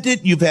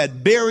limited, you've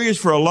had barriers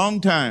for a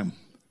long time,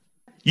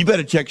 you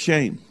better check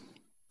shame.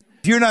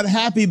 If you're not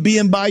happy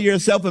being by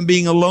yourself and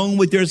being alone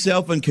with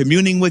yourself and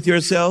communing with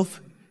yourself,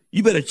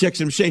 you better check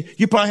some shame.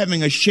 You're probably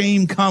having a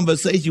shame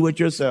conversation with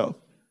yourself.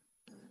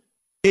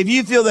 If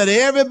you feel that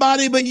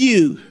everybody but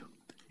you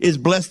is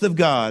blessed of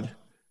God,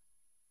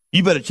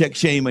 you better check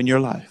shame in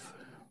your life.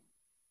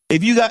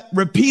 If you got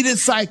repeated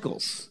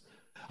cycles,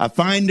 I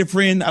find a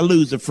friend, I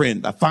lose a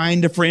friend. I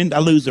find a friend, I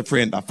lose a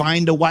friend. I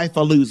find a wife,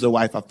 I lose a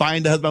wife. I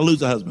find a husband, I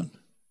lose a husband.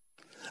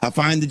 I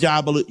find the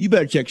job, you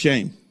better check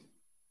shame.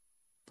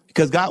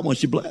 Because God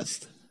wants you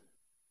blessed.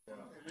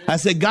 I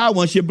said, God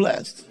wants you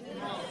blessed.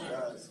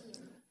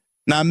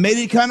 Now, I made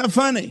it kind of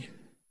funny,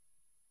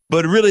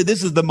 but really,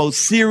 this is the most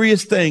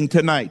serious thing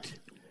tonight.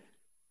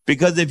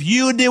 Because if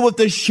you deal with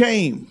the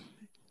shame,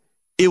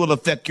 it will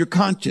affect your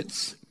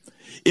conscience.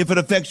 If it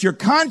affects your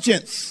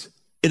conscience,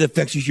 it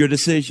affects your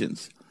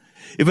decisions.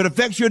 If it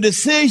affects your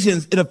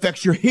decisions, it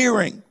affects your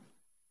hearing.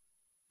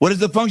 What is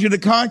the function of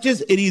the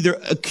conscience? It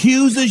either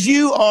accuses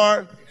you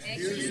or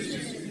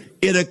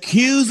it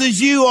accuses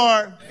you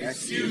or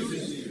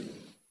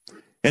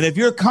and if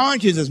your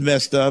conscience is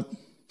messed up,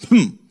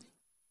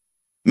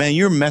 man,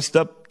 you're messed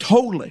up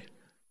totally.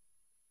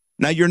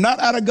 Now, you're not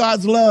out of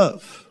God's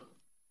love,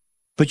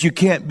 but you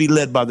can't be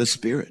led by the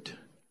Spirit.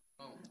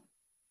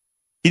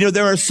 You know,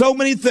 there are so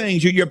many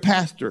things your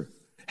pastor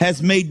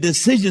has made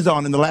decisions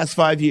on in the last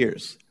 5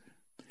 years.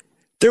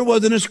 There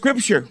wasn't a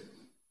scripture.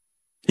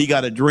 He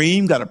got a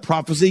dream, got a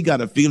prophecy,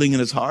 got a feeling in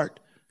his heart.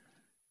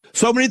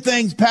 So many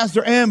things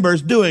Pastor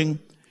Amber's doing,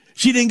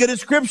 she didn't get a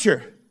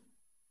scripture.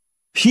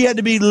 She had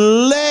to be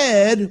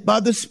led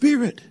by the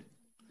Spirit.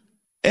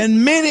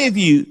 And many of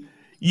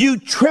you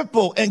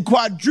triple and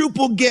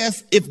quadruple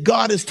guess if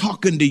God is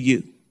talking to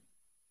you.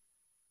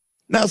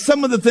 Now,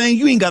 some of the things,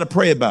 you ain't got to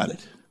pray about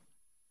it.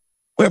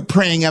 We're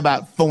praying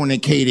about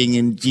fornicating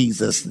in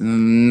Jesus'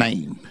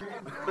 name.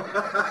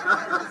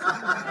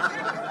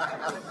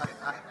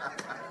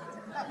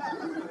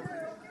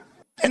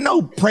 And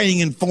no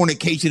praying and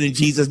fornication in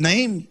Jesus'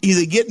 name.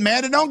 Either get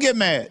mad or don't get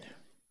mad.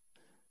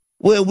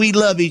 Well, we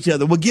love each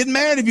other. Well, get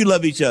mad if you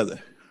love each other.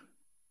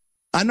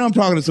 I know I'm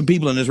talking to some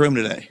people in this room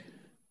today.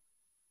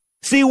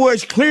 See where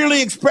it's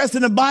clearly expressed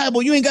in the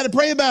Bible, you ain't got to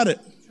pray about it.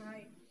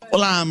 Right.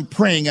 Well, I'm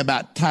praying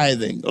about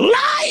tithing.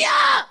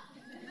 Liar!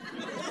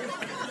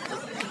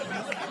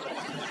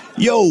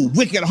 Yo,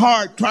 wicked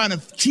heart trying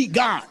to cheat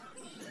God.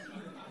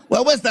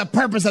 Well, what's the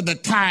purpose of the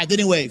tithe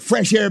anyway?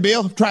 Fresh air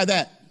bill? Try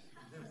that.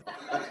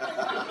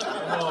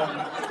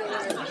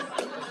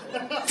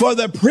 For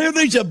the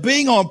privilege of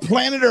being on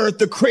planet Earth,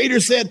 the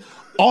Creator said,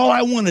 all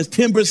I want is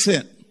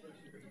 10%.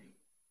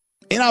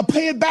 And I'll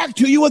pay it back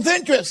to you with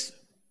interest.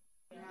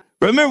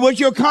 Remember what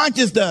your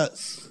conscience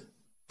does.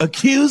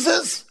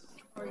 Accuses.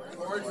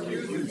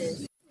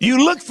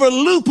 You look for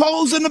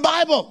loopholes in the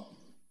Bible.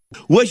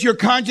 What's your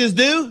conscience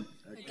do?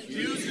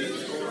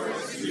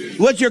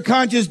 What's your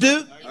conscience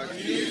do?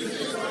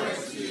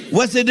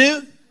 What's it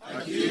do?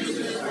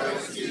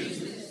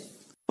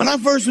 When I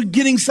first was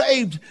getting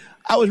saved,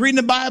 I was reading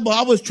the Bible.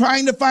 I was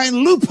trying to find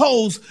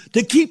loopholes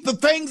to keep the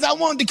things I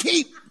wanted to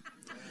keep.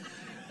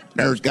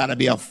 There's got to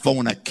be a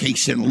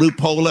fornication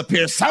loophole up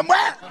here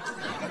somewhere.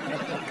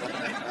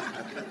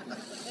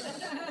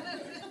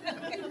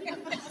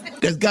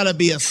 There's got to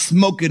be a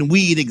smoking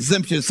weed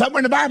exemption somewhere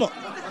in the Bible.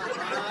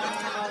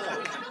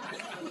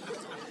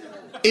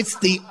 It's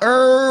the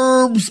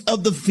herbs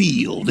of the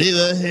field.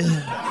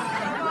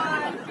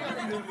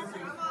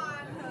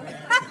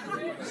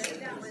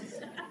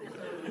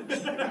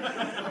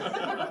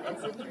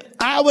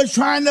 I was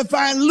trying to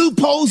find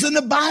loopholes in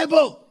the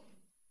Bible,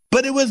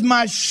 but it was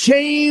my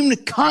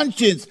shamed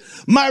conscience,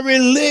 my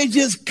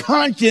religious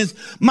conscience,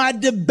 my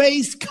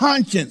debased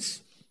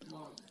conscience.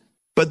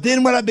 But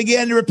then when I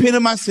began to repent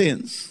of my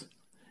sins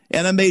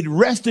and I made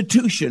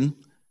restitution,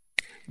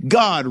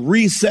 God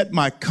reset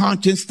my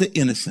conscience to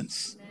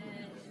innocence.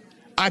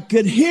 I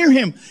could hear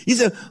him. He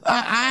said,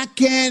 I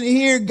can't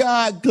hear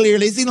God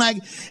clearly. It seemed like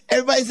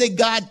everybody said,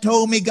 God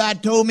told me,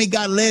 God told me,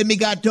 God led me,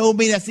 God told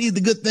me. I see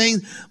the good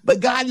things, but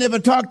God never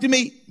talked to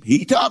me.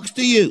 He talks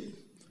to you.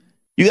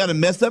 You got a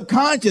messed up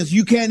conscience.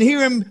 You can't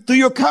hear him through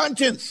your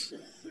conscience.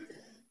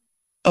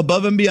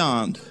 Above and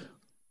beyond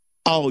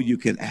all you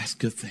can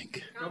ask or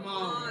think. Come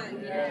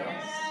on. Yes.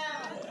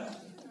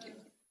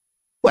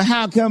 Well,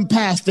 how come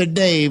Pastor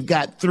Dave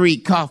got 3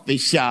 coffee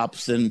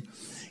shops and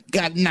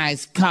got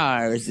nice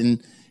cars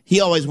and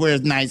he always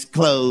wears nice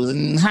clothes?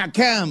 And how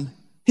come?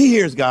 He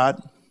hears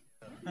God.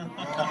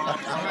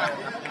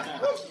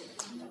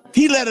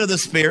 He led of the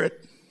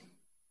Spirit.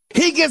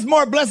 He gets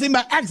more blessing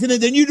by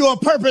accident than you do on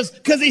purpose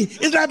because he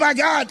is led by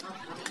God.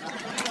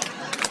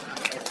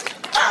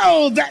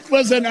 Oh, that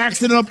was an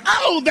accidental.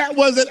 Oh, that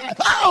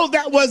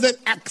was an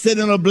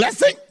accidental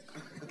blessing.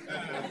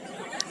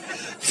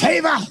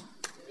 Favor.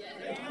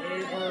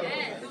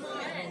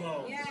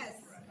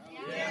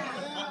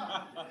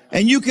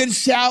 And you can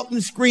shout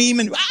and scream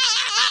and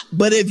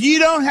but if you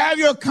don't have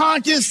your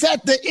conscience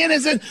set to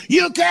innocent,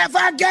 you can't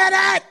forget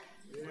it.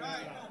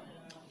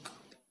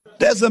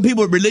 There's some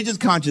people with religious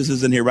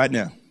consciences in here right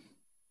now.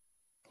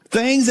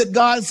 Things that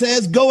God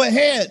says, go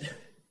ahead.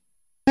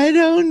 I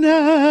don't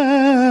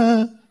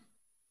know.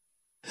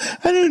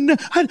 I don't know.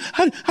 I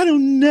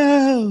don't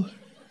know.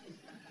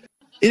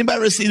 Anybody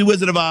ever see The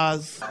Wizard of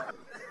Oz?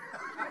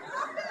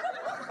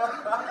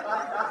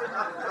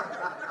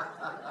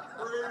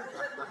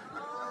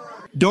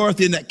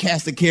 Dorothy and that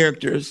cast of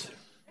characters.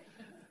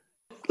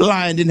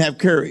 Lion didn't have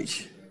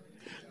courage.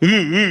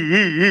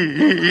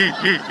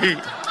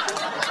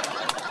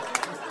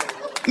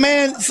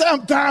 Man,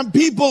 sometimes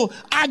people,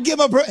 I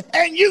give up,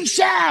 and you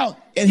shall.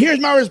 And here's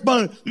my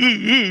response.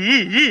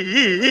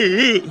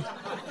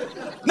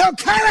 No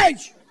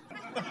courage.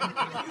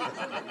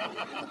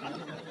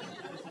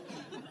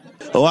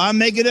 Oh, I'm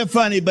making it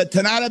funny, but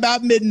tonight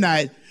about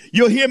midnight,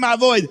 you'll hear my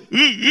voice.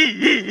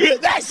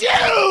 That's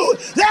you!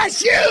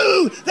 That's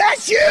you!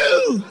 That's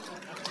you!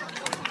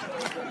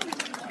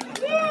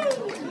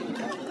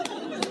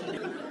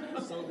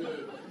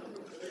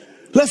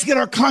 Let's get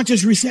our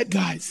conscience reset,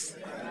 guys.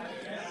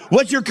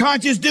 What your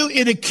conscience do?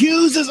 It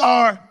accuses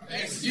our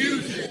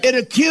excuses. It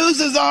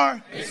accuses our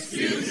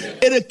excuses.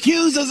 It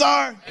accuses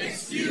our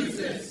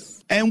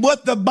excuses. And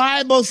what the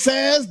Bible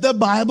says, the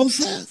Bible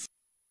says.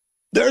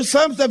 There's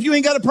some stuff you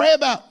ain't got to pray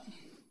about.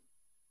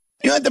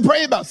 You don't have to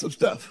pray about some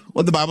stuff.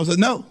 What the Bible says,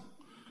 no.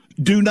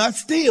 Do not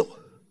steal.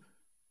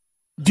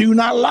 Do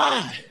not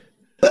lie.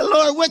 But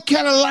Lord, what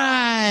kind of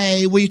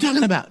lie were you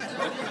talking about?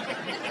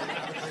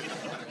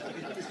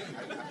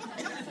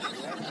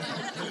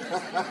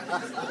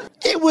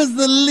 It was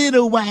the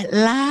little white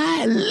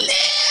lie.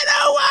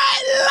 Little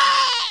white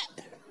lie.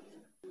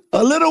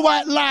 A little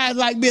white lie is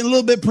like being a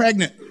little bit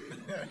pregnant.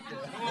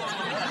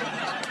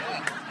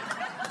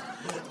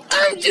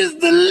 I'm just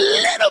a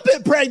little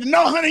bit pregnant.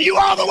 No, honey, you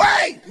all the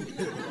way.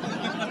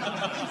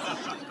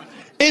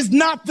 It's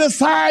not the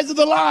size of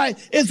the lie.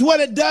 It's what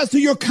it does to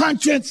your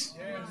conscience.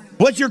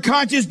 What your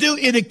conscience do?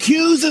 It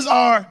accuses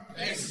our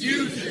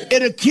excuses.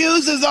 It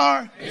accuses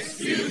our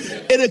excuses.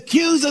 It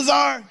accuses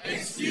our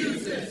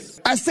excuses.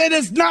 I said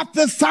it's not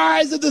the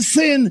size of the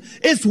sin.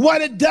 It's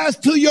what it does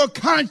to your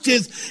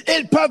conscience.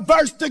 It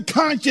perverts the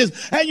conscience.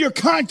 And your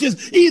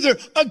conscience either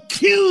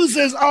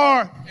accuses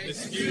or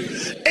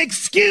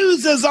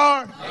excuses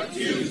or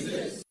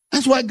accuses.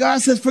 That's why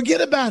God says forget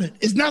about it.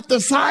 It's not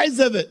the size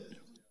of it.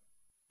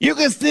 You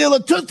can steal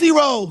a Tootsie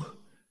Roll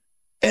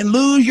and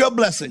lose your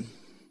blessing.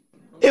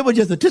 It was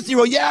just a Tootsie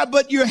Roll. Yeah,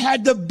 but you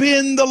had to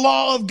bend the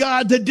law of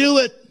God to do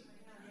it.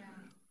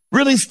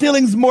 Really,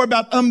 stealing's more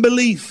about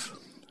unbelief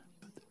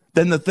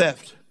than the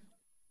theft.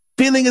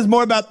 Stealing is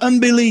more about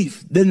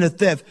unbelief than the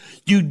theft.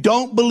 You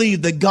don't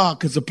believe that God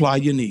can supply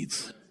your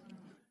needs.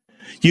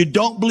 You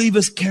don't believe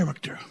his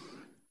character.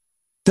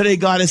 Today,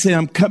 God is saying,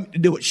 I'm coming to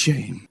do it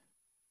shame.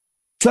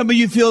 Some of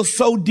you feel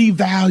so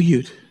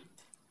devalued.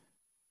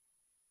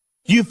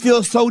 You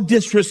feel so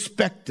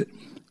disrespected.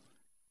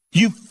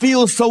 You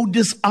feel so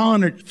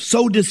dishonored,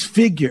 so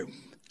disfigured.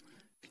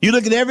 You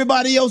look at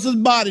everybody else's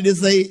body to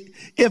say,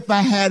 if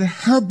I had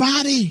her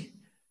body,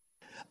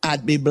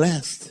 I'd be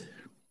blessed.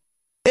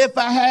 If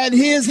I had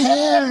his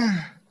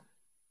hair,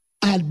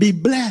 I'd be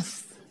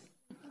blessed.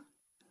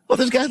 Well,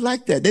 there's guys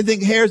like that. They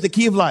think hair is the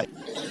key of life.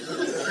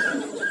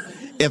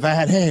 If I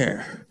had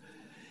hair,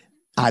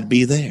 I'd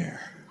be there.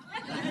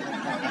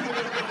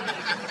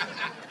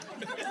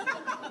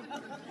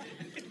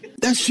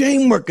 That's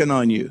shame working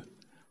on you.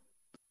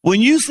 When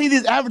you see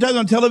these advertising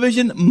on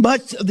television,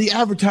 much of the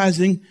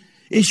advertising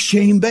is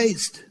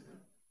shame-based.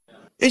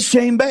 It's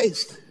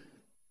shame-based.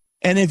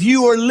 And if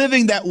you are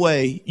living that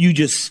way, you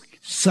just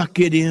suck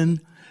it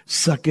in,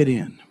 suck it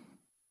in.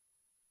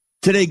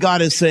 Today,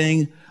 God is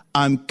saying,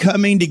 I'm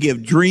coming to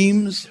give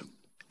dreams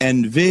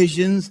and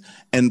visions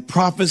and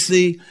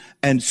prophecy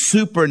and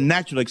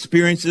supernatural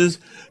experiences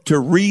to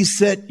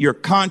reset your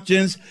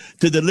conscience,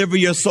 to deliver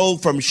your soul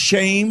from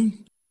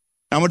shame.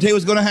 I'm going to tell you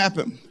what's going to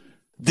happen.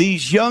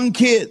 These young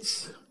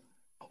kids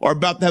are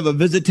about to have a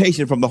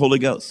visitation from the Holy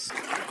Ghost.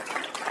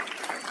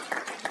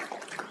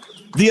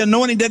 The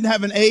anointing doesn't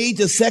have an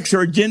age, a sex,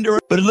 or a gender,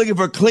 but it's looking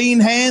for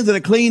clean hands and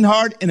a clean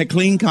heart and a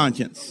clean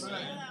conscience.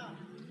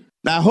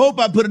 Now, I hope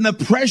I put enough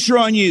pressure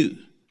on you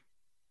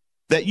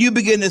that you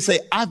begin to say,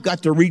 I've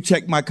got to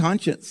recheck my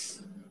conscience.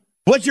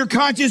 What your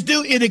conscience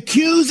do? It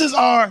accuses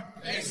our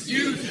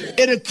excuses.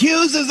 It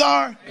accuses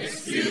our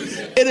excuses.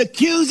 It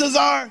accuses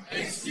our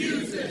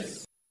excuses.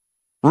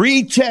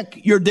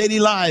 Recheck your daily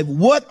life.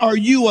 What are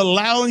you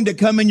allowing to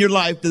come in your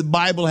life that the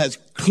Bible has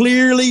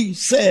clearly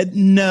said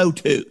no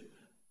to?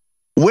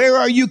 Where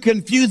are you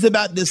confused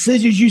about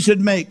decisions you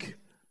should make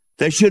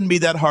that shouldn't be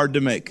that hard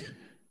to make?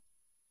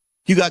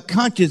 You got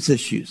conscience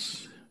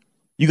issues.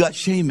 You got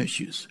shame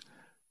issues.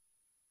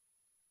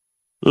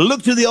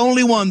 Look to the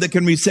only one that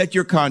can reset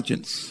your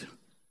conscience.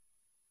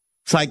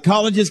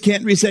 Psychologists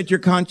can't reset your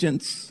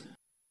conscience.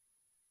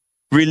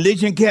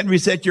 Religion can't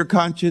reset your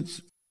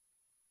conscience.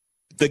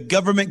 The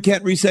government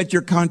can't reset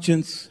your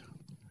conscience.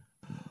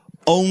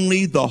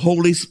 Only the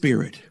Holy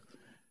Spirit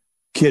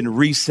can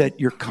reset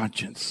your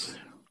conscience.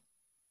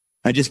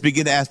 I just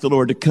begin to ask the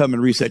Lord to come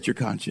and reset your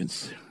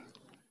conscience.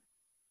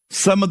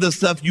 Some of the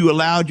stuff you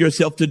allowed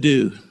yourself to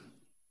do,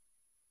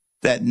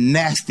 that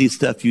nasty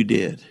stuff you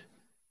did,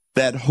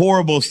 that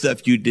horrible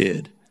stuff you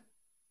did.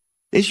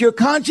 It's your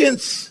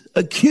conscience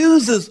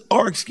accuses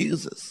or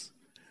excuses.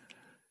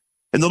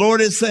 And the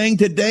Lord is saying,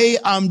 today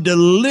I'm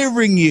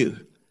delivering you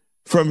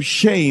from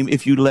shame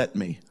if you let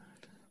me.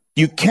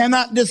 You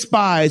cannot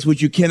despise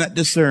what you cannot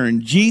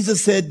discern.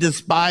 Jesus said,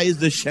 despise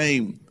the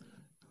shame.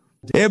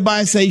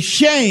 Everybody say,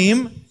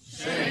 shame,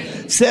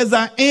 says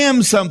I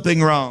am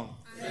something wrong.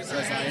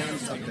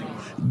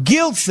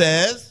 Guilt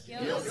says,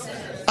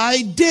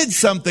 I did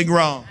something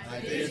wrong.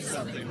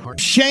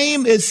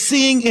 Shame is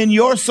seeing in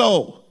your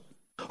soul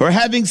or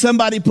having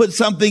somebody put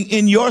something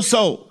in your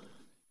soul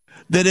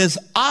that is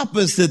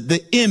opposite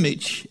the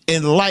image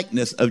and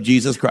likeness of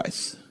Jesus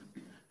Christ.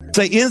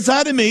 Say,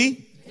 inside of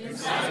me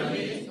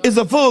is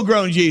a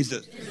full-grown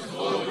Jesus.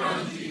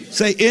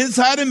 Say,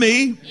 inside of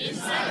me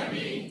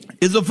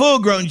is a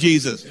full-grown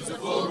Jesus.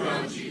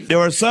 There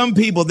are some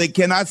people that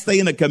cannot stay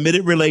in a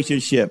committed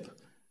relationship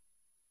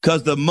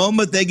because the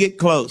moment they get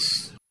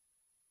close,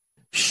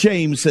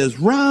 shame says,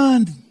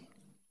 run.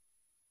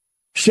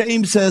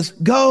 Shame says,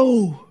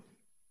 go.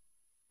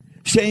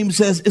 Shame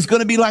says, it's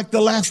going to be like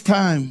the last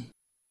time.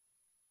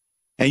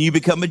 And you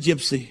become a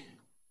gypsy.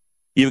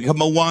 You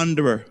become a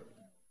wanderer.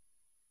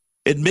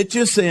 Admit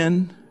your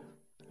sin.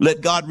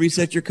 Let God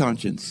reset your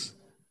conscience.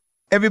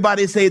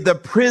 Everybody say the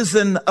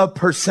prison of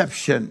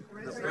perception.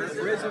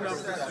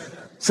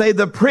 Say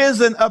the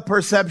prison of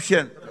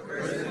perception.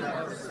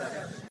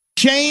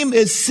 Shame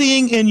is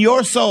seeing in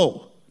your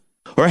soul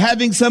or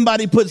having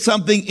somebody put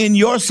something in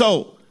your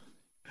soul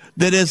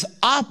that is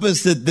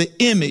opposite the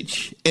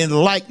image and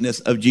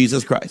likeness of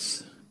Jesus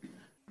Christ.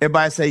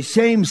 Everybody say,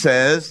 shame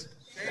says,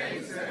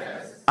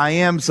 I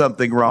am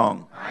something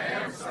wrong.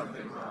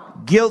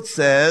 Guilt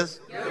says,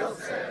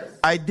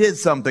 I did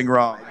something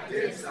wrong.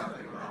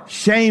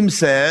 Shame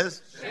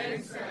says,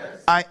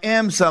 I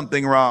am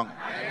something wrong.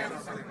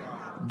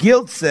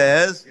 Guilt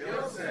says,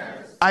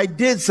 I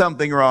did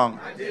something wrong.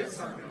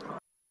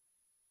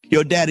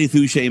 Your daddy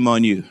threw shame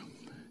on you.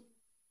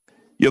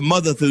 Your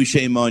mother threw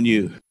shame on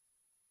you.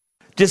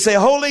 Just say,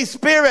 Holy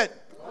Spirit,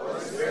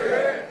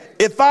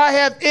 if I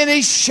have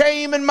any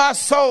shame in my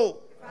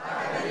soul,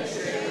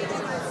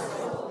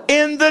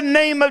 in the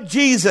name of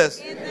Jesus,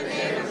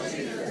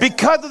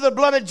 because of the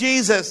blood of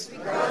Jesus,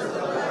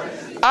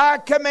 I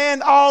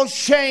command all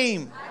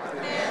shame,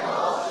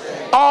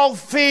 all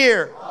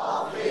fear,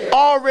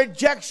 all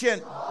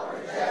rejection,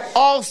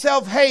 all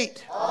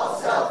self-hate,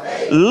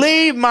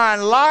 leave my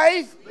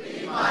life,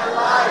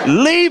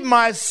 leave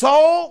my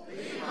soul,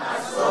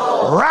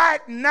 right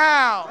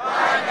now,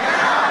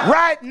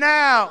 right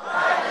now.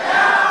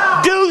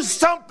 Do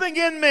something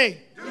in me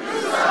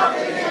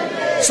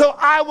so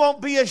I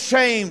won't be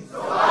ashamed.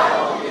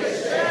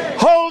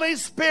 Holy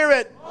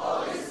Spirit,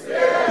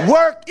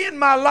 work in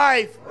my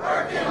life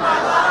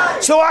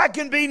so I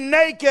can be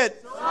naked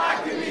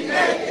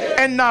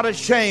and not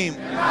ashamed.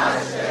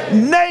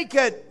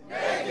 Naked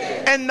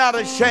and not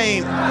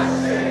ashamed.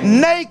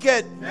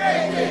 Naked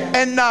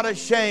and not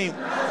ashamed.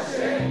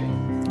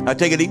 Now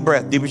take a deep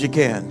breath, deep as you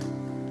can,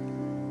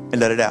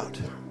 and let it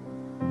out.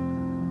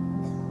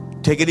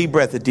 Take a deep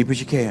breath, as deep as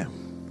you can,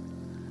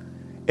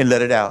 and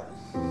let it out.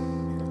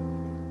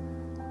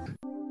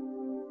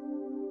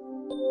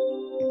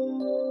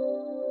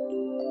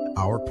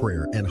 Our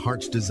prayer and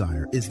heart's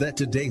desire is that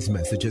today's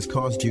message has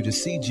caused you to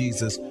see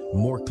Jesus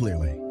more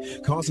clearly,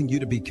 causing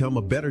you to become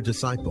a better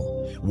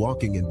disciple,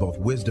 walking in both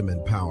wisdom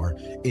and power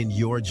in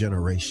your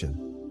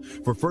generation.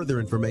 For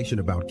further information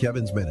about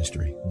Kevin's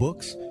ministry,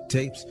 books,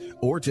 tapes,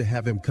 or to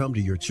have him come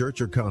to your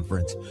church or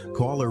conference,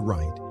 call or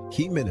write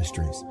Key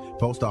Ministries,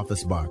 Post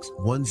Office Box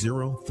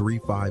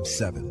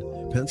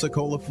 10357,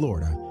 Pensacola,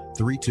 Florida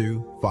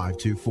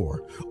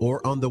 32524,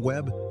 or on the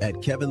web at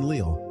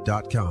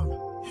kevinleal.com.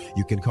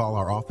 You can call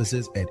our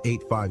offices at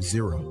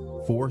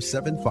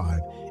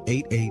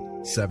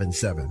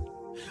 850-475-8877.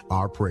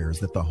 Our prayer is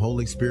that the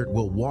Holy Spirit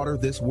will water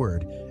this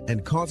word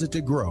and cause it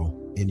to grow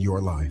in your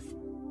life.